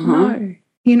 No,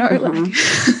 you know, like,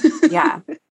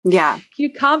 you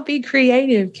can't be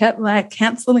creative, kept like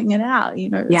canceling it out, you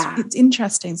know, it's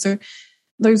interesting. So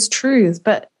those truths,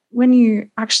 but when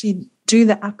you actually do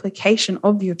the application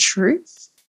of your truth,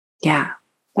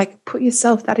 like put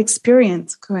yourself that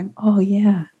experience going, oh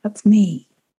yeah, that's me.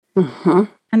 And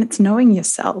it's knowing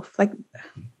yourself. Like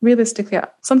realistically,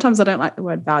 sometimes I don't like the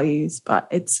word values, but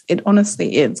it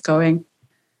honestly is going,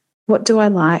 what do I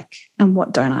like and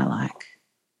what don't I like?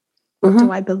 What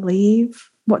do I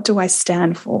believe? What do I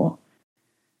stand for?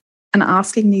 And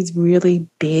asking these really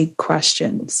big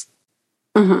questions.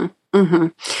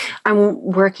 I'm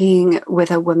working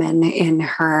with a woman in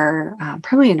her,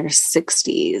 probably in her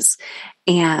 60s.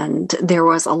 And there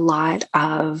was a lot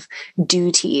of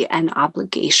duty and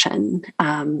obligation,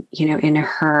 you know, in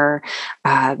her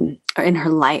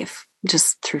life,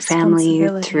 just through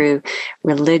family, through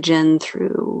religion,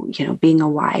 through, you know, being a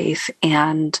wife.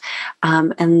 And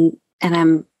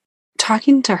I'm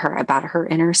talking to her about her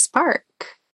inner spark.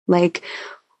 Like,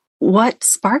 what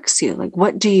sparks you? Like,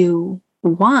 what do you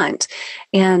want?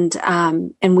 And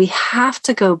we have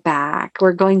to go back.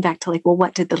 We're going back to like, well,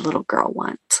 what did the little girl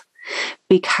want?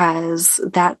 Because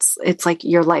it's like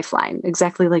your lifeline,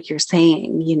 exactly like you're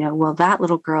saying, you know, well, that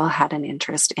little girl had an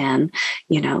interest in,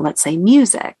 you know, let's say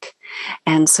music.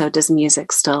 And so does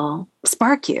music still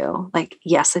spark you? Like,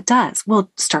 yes, it does.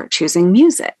 We'll start choosing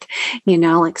music, you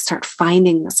know, like start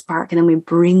finding the spark. And then we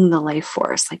bring the life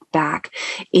force like back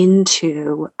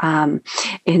into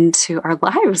our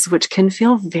lives, which can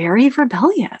feel very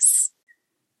rebellious.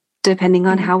 Depending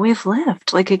on how we've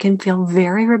lived, like it can feel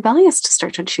very rebellious to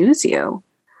start to choose you.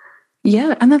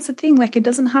 Yeah. And that's the thing, like it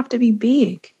doesn't have to be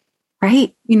big.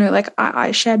 Right. You know, like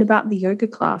I shared about the yoga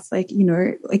class, like, you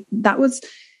know, like that was,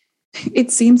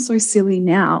 it seems so silly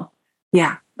now.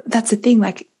 Yeah. That's the thing.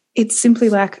 Like it's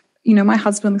simply like, you know, my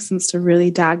husband listens to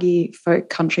really daggy folk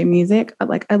country music.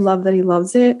 I love that he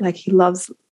loves it. Like he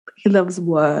loves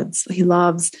words. He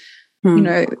loves, you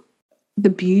know, the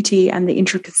beauty and the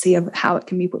intricacy of how it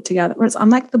can be put together. Whereas I'm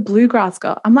like the bluegrass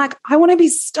girl. I'm like, I want to be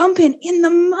stomping in the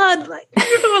mud, like,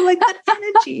 you know, like that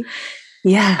energy.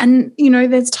 Yeah. And, you know,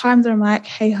 there's times where I'm like,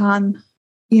 hey, hon,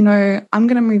 you know, I'm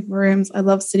going to move rooms. I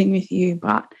love sitting with you,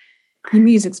 but your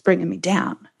music's bringing me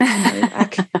down. You know,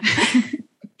 like,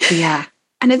 yeah.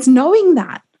 And it's knowing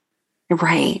that.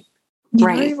 Right. You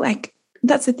know, like,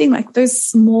 that's the thing, like those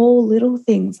small little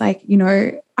things, like, you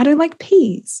know, I don't like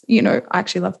peas, you know, I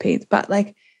actually love peas, but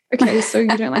like, okay, so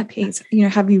you don't like peas, you know,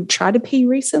 have you tried a pea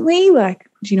recently? Like,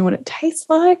 do you know what it tastes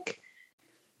like?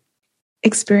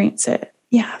 Experience it.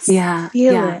 Yes. Yeah.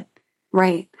 Feel it.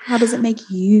 Right. How does it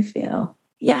make you feel?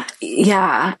 Yeah.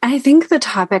 Yeah. I think the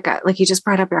topic, like you just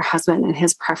brought up your husband and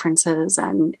his preferences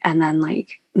and then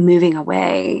like moving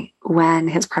away when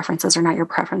his preferences are not your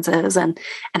preferences and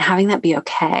having that be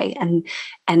okay. And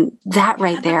that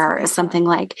right there is something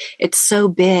like, it's so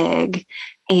big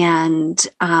and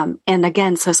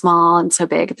again, so small and so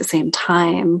big at the same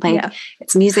time. Like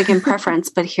it's music and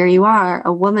preference, but here you are,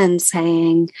 a woman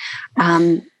saying,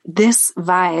 this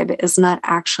vibe is not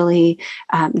actually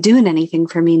doing anything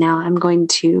for me now. I'm going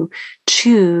to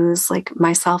choose like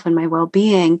myself and my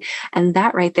well-being. And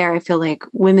that right there, I feel like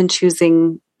women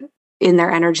choosing in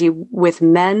their energy with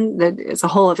men, that is a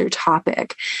whole other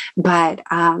topic. But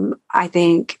I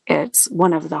think it's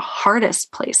one of the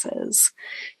hardest places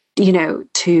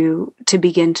to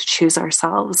begin to choose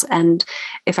ourselves. And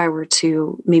if I were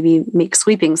to maybe make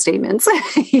sweeping statements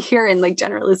here in like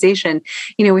generalization,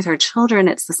 with our children,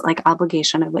 it's this like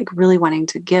obligation of like really wanting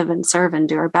to give and serve and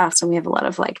do our best. And we have a lot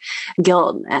of like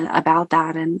guilt about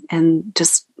that and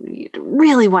just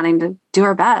really wanting to do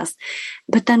our best.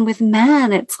 But then with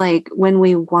men, it's like when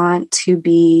we want to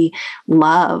be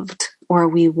loved, or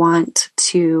we want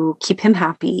to keep him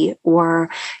happy, or,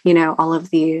 all of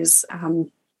these,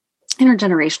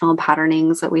 intergenerational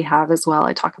patternings that we have as well.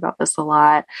 I talk about this a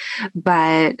lot,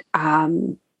 but,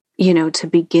 to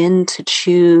begin to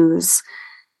choose,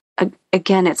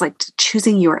 again, it's like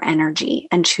choosing your energy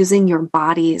and choosing your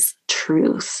body's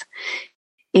truth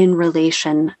in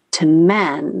relation to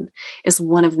men is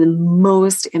one of the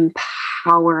most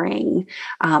empowering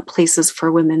places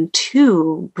for women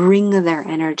to bring their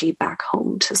energy back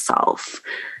home to self.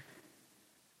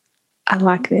 I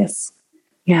like this.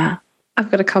 Yeah.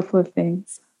 I've got a couple of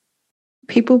things.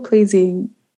 People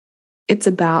pleasing, it's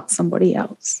about somebody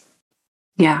else.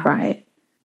 Yeah. Right.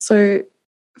 So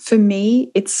for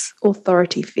me, it's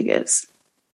authority figures.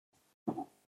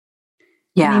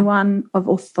 Yeah. Anyone of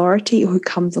authority who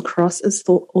comes across as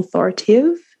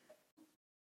authoritative.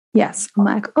 Yes. I'm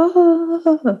like,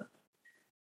 oh.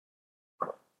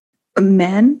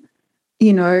 Men,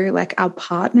 like our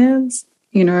partners,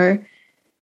 we're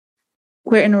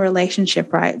in a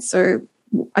relationship, right? So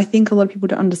I think a lot of people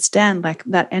don't understand like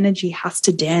that energy has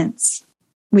to dance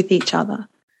with each other.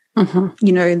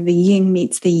 Mm-hmm. The yin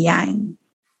meets the yang.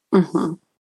 Mm-hmm.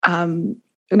 And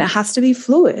it has to be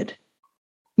fluid.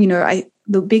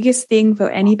 The biggest thing for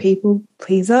any people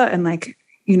pleaser, and like,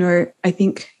 I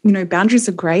think, boundaries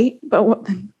are great, but what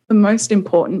the most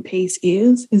important piece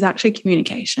is actually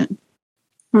communication.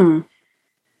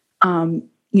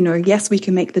 Yes, we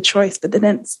can make the choice, but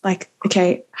then it's like,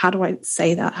 okay, how do I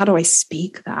say that? How do I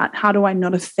speak that? How do I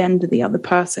not offend the other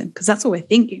person? Because that's what we're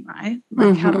thinking, right?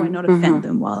 Like, how do I not offend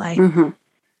them while I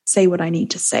say what I need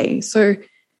to say? So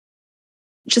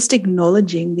just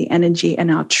acknowledging the energy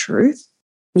and our truth.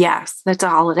 Yes, that's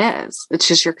all it is. It's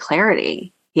just your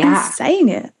clarity. Yeah. And saying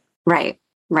it. Right.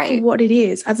 For what it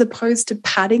is, as opposed to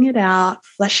padding it out,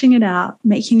 fleshing it out,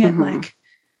 making it like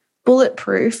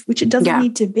bulletproof, which it doesn't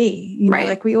need to be.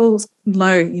 Like we all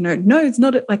know, no, it's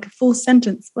not like a full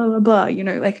sentence, blah, blah, blah.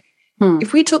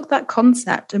 If we took that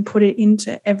concept and put it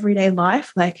into everyday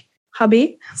life, like,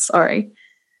 hubby, sorry,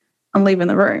 I'm leaving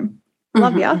the room.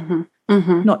 Love ya.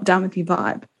 Not down with your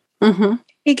vibe.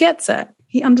 He gets it.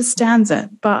 He understands it.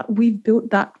 But we've built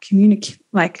that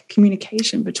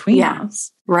communication between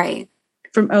us. Right.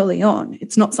 From early on.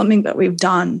 It's not something that we've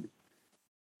done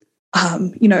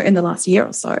in the last year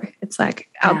or so. It's like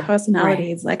our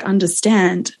personalities like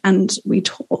understand and we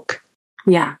talk.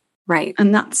 Yeah, right.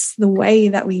 And that's the way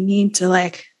that we need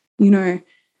to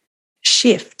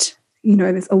shift,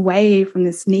 this away from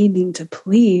this needing to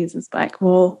please. It's like,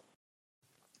 well,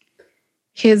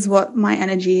 here's what my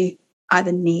energy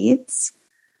either needs,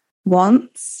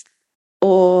 wants,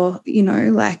 or,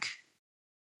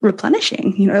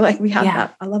 replenishing, we have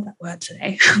that. I love that word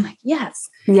today. I'm like, yes.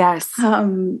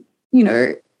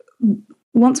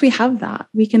 Once we have that,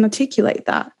 we can articulate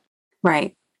that.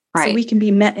 Right. So we can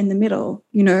be met in the middle.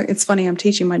 It's funny, I'm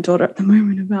teaching my daughter at the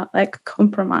moment about like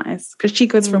compromise because she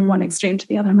goes from one extreme to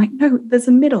the other. I'm like, no, there's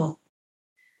a middle.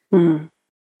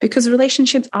 Because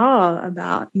relationships are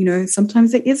about,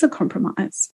 sometimes there is a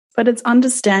compromise, but it's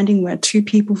understanding where two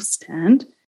people stand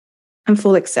and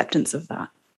full acceptance of that.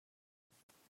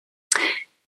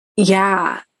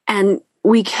 Yeah. And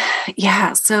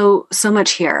so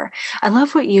much here. I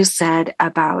love what you said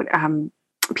about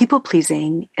people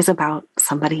pleasing is about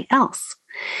somebody else.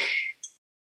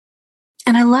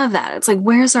 And I love that. It's like,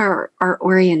 where's our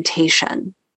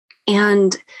orientation?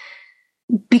 And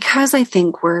because I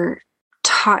think we're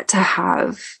taught to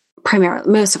have, primarily,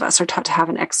 most of us are taught to have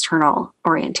an external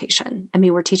orientation. I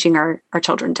mean, we're teaching our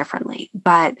children differently,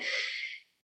 but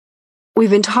we've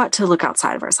been taught to look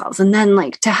outside of ourselves. And then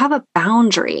like to have a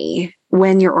boundary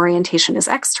when your orientation is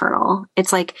external,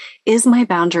 it's like, is my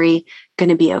boundary going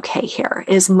to be okay here?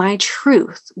 Is my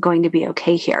truth going to be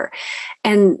okay here?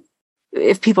 And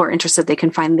if people are interested, they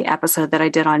can find the episode that I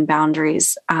did on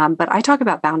boundaries. But I talk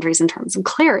about boundaries in terms of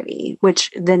clarity,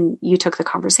 which then you took the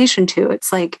conversation to.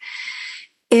 It's like,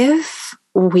 if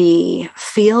we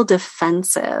feel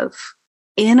defensive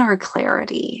in our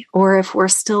clarity, or if we're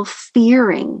still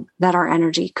fearing that our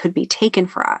energy could be taken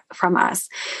from us,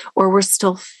 or we're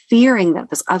still fearing that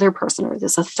this other person or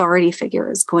this authority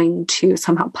figure is going to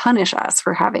somehow punish us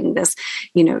for having this,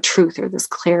 truth or this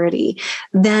clarity,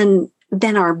 then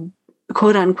our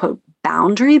quote unquote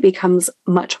boundary becomes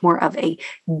much more of a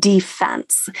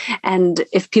defense. And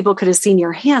if people could have seen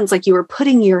your hands, like you were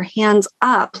putting your hands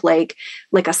up, like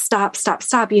a stop, stop,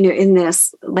 stop, in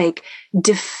this like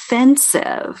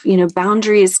defensive,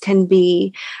 boundaries can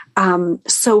be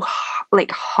so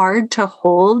like hard to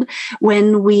hold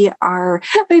when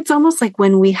it's almost like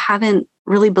when we haven't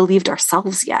really believed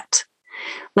ourselves yet.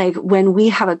 Like when we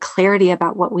have a clarity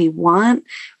about what we want,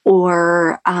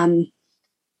 or, and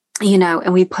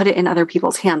we put it in other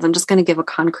people's hands. I'm just going to give a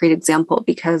concrete example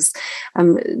because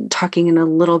I'm talking in a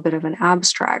little bit of an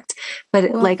abstract,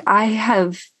 but like I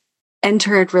have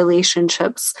entered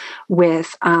relationships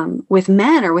with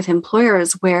men or with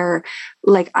employers where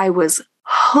like I was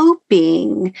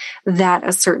hoping that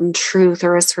a certain truth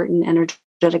or a certain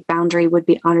energetic boundary would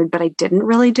be honored, but I didn't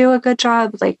really do a good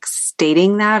job like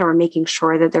stating that or making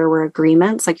sure that there were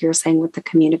agreements, like you're saying with the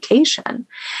communication.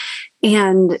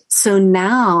 And so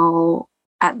now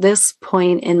at this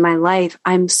point in my life,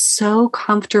 I'm so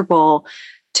comfortable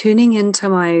tuning into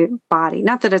my body.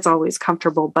 Not that it's always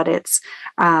comfortable, but it's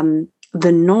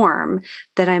the norm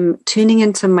that I'm tuning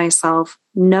into myself,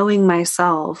 knowing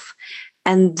myself.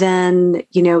 And then,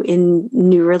 in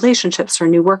new relationships or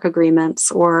new work agreements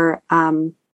or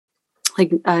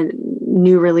like a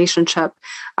new relationship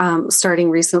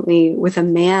starting recently with a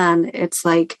man, it's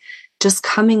like just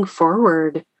coming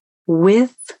forward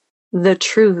with the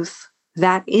truth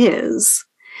that is.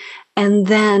 And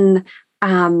then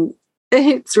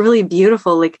it's really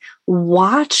beautiful, like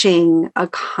watching a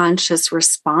conscious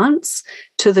response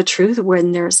to the truth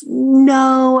when there's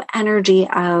no energy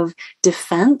of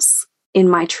defense in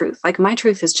my truth. Like my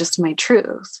truth is just my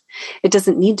truth. It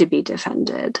doesn't need to be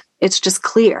defended. It's just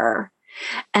clear.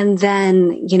 And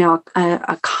then,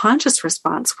 a conscious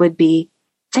response would be,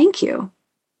 thank you.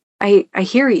 I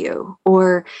hear you.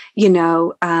 Or,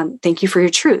 thank you for your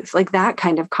truth. Like that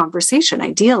kind of conversation,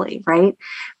 ideally, right?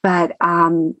 But,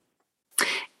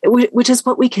 which is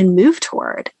what we can move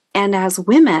toward. And as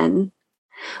women,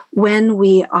 when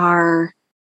we are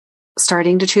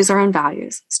starting to choose our own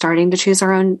values, starting to choose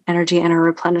our own energy and our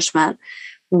replenishment,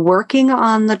 working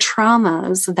on the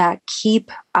traumas that keep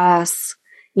us,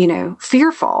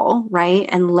 fearful, right?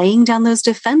 And laying down those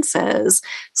defenses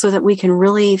so that we can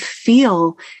really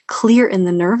feel clear in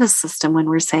the nervous system when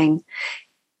we're saying,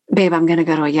 babe, I'm going to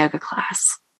go to a yoga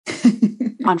class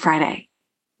on Friday.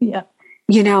 Yeah.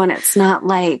 And it's not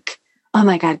like, oh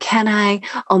my God, can I?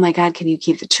 Oh my God, can you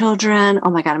keep the children? Oh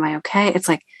my God, am I okay? It's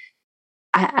like,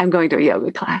 I'm going to a yoga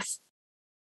class.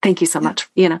 Thank you so much.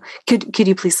 Could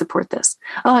you please support this?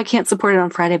 Oh, I can't support it on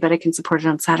Friday, but I can support it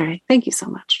on Saturday. Thank you so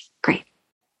much. Great.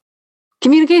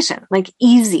 Communication, like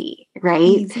easy,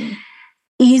 right?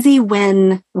 Easy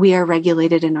when we are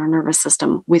regulated in our nervous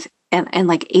system and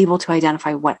like able to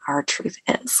identify what our truth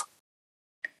is.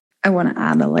 I want to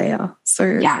add a layer. So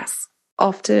yes,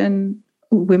 often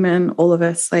women, all of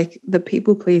us, like the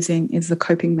people pleasing is the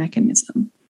coping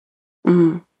mechanism.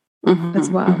 As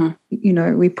well.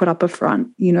 We put up a front,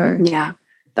 yeah,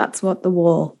 that's what the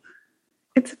wall.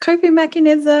 It's a coping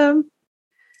mechanism.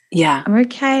 Yeah. I'm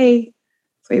okay.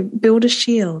 So we build a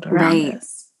shield around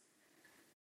us.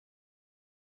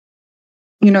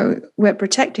 We're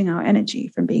protecting our energy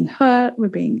from being hurt. We're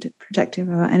being protective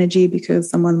of our energy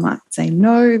because someone might say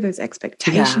no, those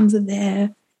expectations are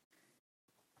there.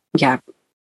 Yeah.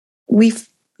 We're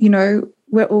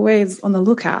always on the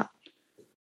lookout.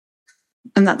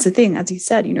 And that's the thing, as you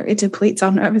said, it depletes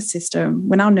our nervous system.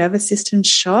 When our nervous system's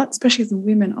shot, especially as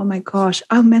women, oh my gosh,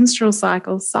 our menstrual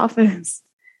cycle suffers.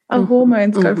 Our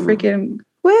hormones go freaking,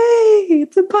 way,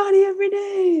 it's a party every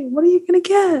day. What are you going to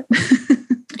get?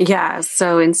 Yeah,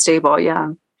 so unstable,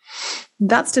 yeah.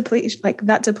 That depletes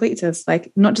us,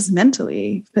 like not just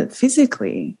mentally, but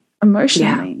physically,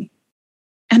 emotionally,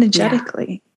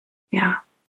 energetically. Yeah.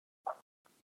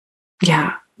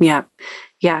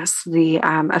 Yes,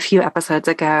 a few episodes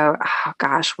ago, oh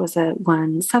gosh, was it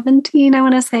 117? I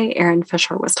want to say Erin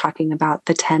Fisher was talking about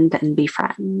the tend and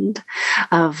befriend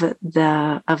of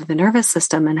the nervous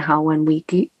system and how when we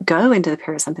go into the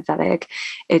parasympathetic,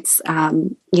 it's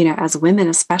as women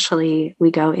especially, we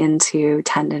go into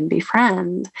tend and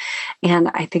befriend,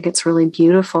 and I think it's really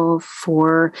beautiful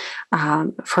for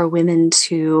women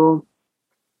to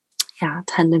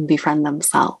tend and befriend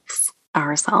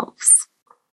ourselves.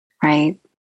 Right?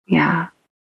 Yeah.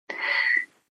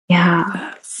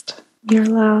 First, you're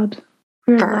allowed.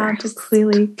 We're allowed to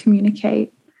clearly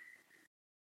communicate.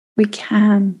 We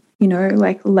can,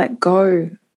 let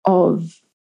go of,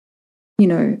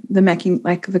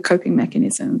 the coping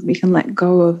mechanisms. We can let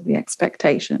go of the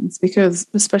expectations because,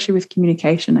 especially with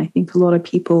communication, I think a lot of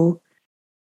people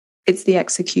it's the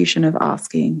execution of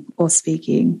asking or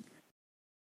speaking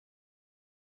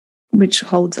which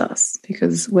holds us,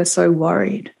 because we're so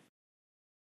worried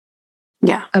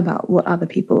about what other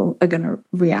people are going to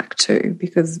react to,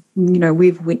 because, you know,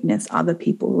 we've witnessed other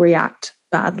people react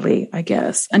badly, I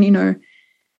guess. And, you know,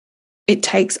 it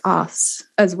takes us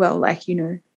as well, like, you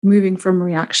know, moving from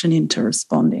reaction into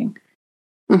responding.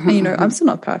 And, you know, I'm still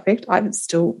not perfect. I would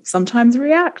still sometimes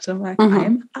react. I'm like,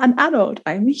 I'm an adult.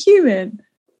 I'm a human.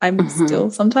 I'm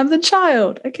still sometimes a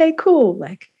child. Okay, cool.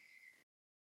 Like,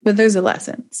 but those are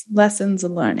lessons. Lessons are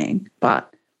learning.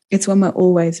 But it's when we're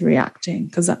always reacting,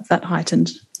 because that's that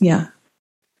heightened, when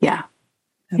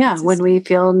we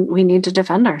feel we need to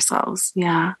defend ourselves.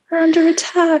 Yeah. We're under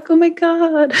attack. Oh my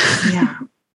God.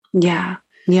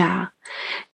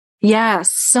 Yeah,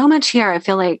 so much here. I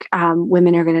feel like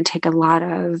women are going to take a lot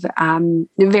of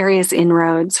various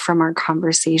inroads from our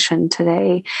conversation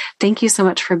today. Thank you so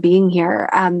much for being here.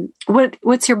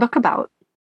 What's your book about?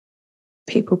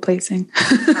 People pleasing.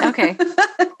 Okay.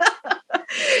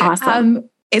 Awesome.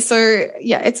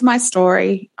 It's my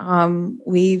story,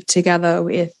 weaved together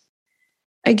with,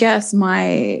 I guess,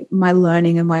 my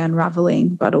learning and my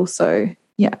unraveling, but also,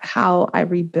 how I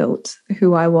rebuilt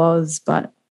who I was.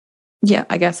 But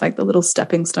I guess like the little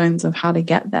stepping stones of how to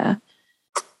get there.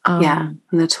 And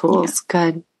the tools.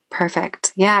 Good.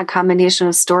 Perfect. Yeah. A combination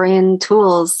of story and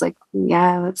tools. Like,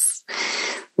 that's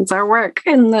our work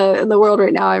in the world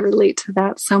right now. I relate to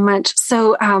that so much.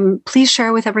 So please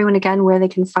share with everyone again where they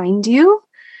can find you.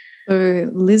 So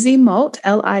Lizzie Moult,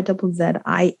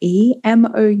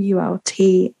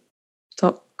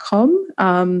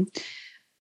 LIZZIEMOULT.com.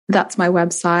 That's my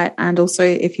website. And also,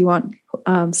 if you want,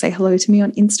 say hello to me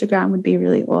on Instagram would be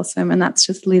really awesome. And that's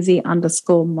just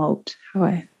Lizzie_Moult, how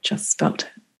I just spelt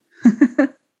it.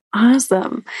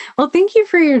 Awesome. Well, thank you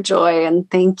for your joy, and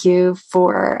thank you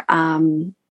for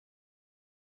the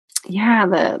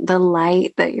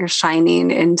light that you're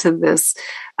shining into this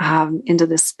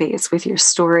space with your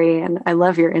story. And I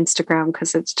love your Instagram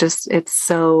because it's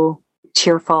so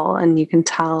cheerful, and you can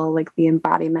tell like the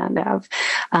embodiment of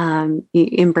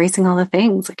embracing all the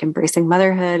things, like embracing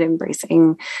motherhood,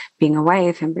 embracing being a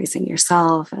wife, embracing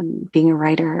yourself, and being a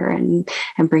writer, and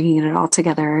bringing it all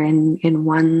together in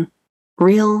one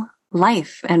real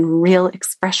life and real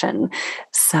expression.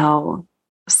 So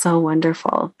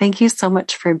wonderful. Thank you so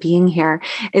much for being here.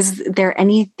 Is there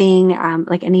anything,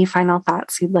 like any final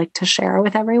thoughts you'd like to share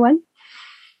with everyone?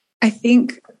 I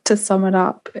think to sum it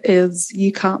up is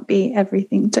you can't be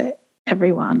everything to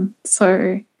everyone.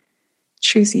 So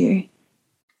choose you.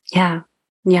 Yeah.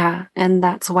 And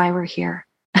that's why we're here.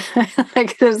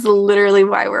 Like, that's literally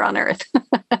why we're on earth,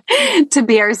 to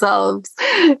be ourselves.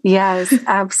 Yes,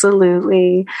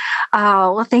 absolutely.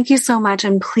 Well, thank you so much.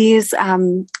 And please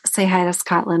say hi to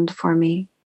Scotland for me.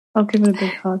 I'll give it a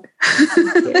big hug.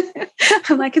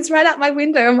 I'm like, it's right out my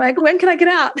window. I'm like, when can I get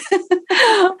out?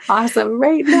 Awesome.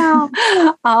 Right now.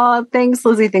 Oh, thanks,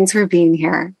 Lizzie. Thanks for being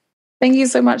here. Thank you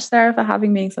so much, Sarah, for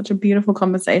having me. Such a beautiful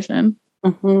conversation.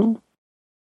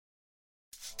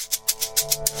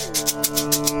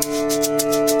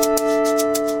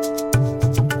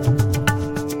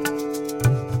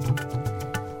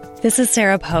 This is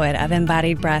Sarah Poet of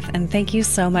Embodied Breath, and thank you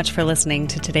so much for listening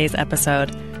to today's episode.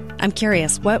 I'm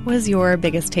curious, what was your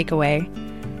biggest takeaway?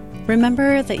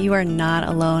 Remember that you are not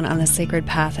alone on the sacred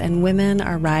path, and women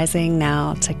are rising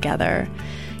now together.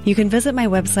 You can visit my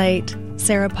website,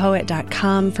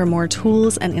 sarahpoet.com, for more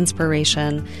tools and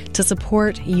inspiration to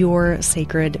support your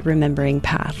sacred remembering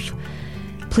path.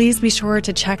 Please be sure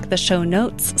to check the show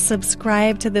notes,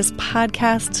 subscribe to this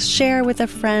podcast, share with a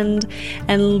friend,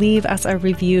 and leave us a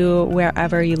review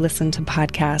wherever you listen to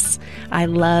podcasts. I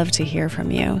love to hear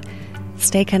from you.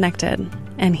 Stay connected,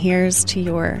 and here's to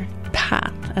your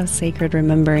path of sacred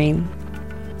remembering.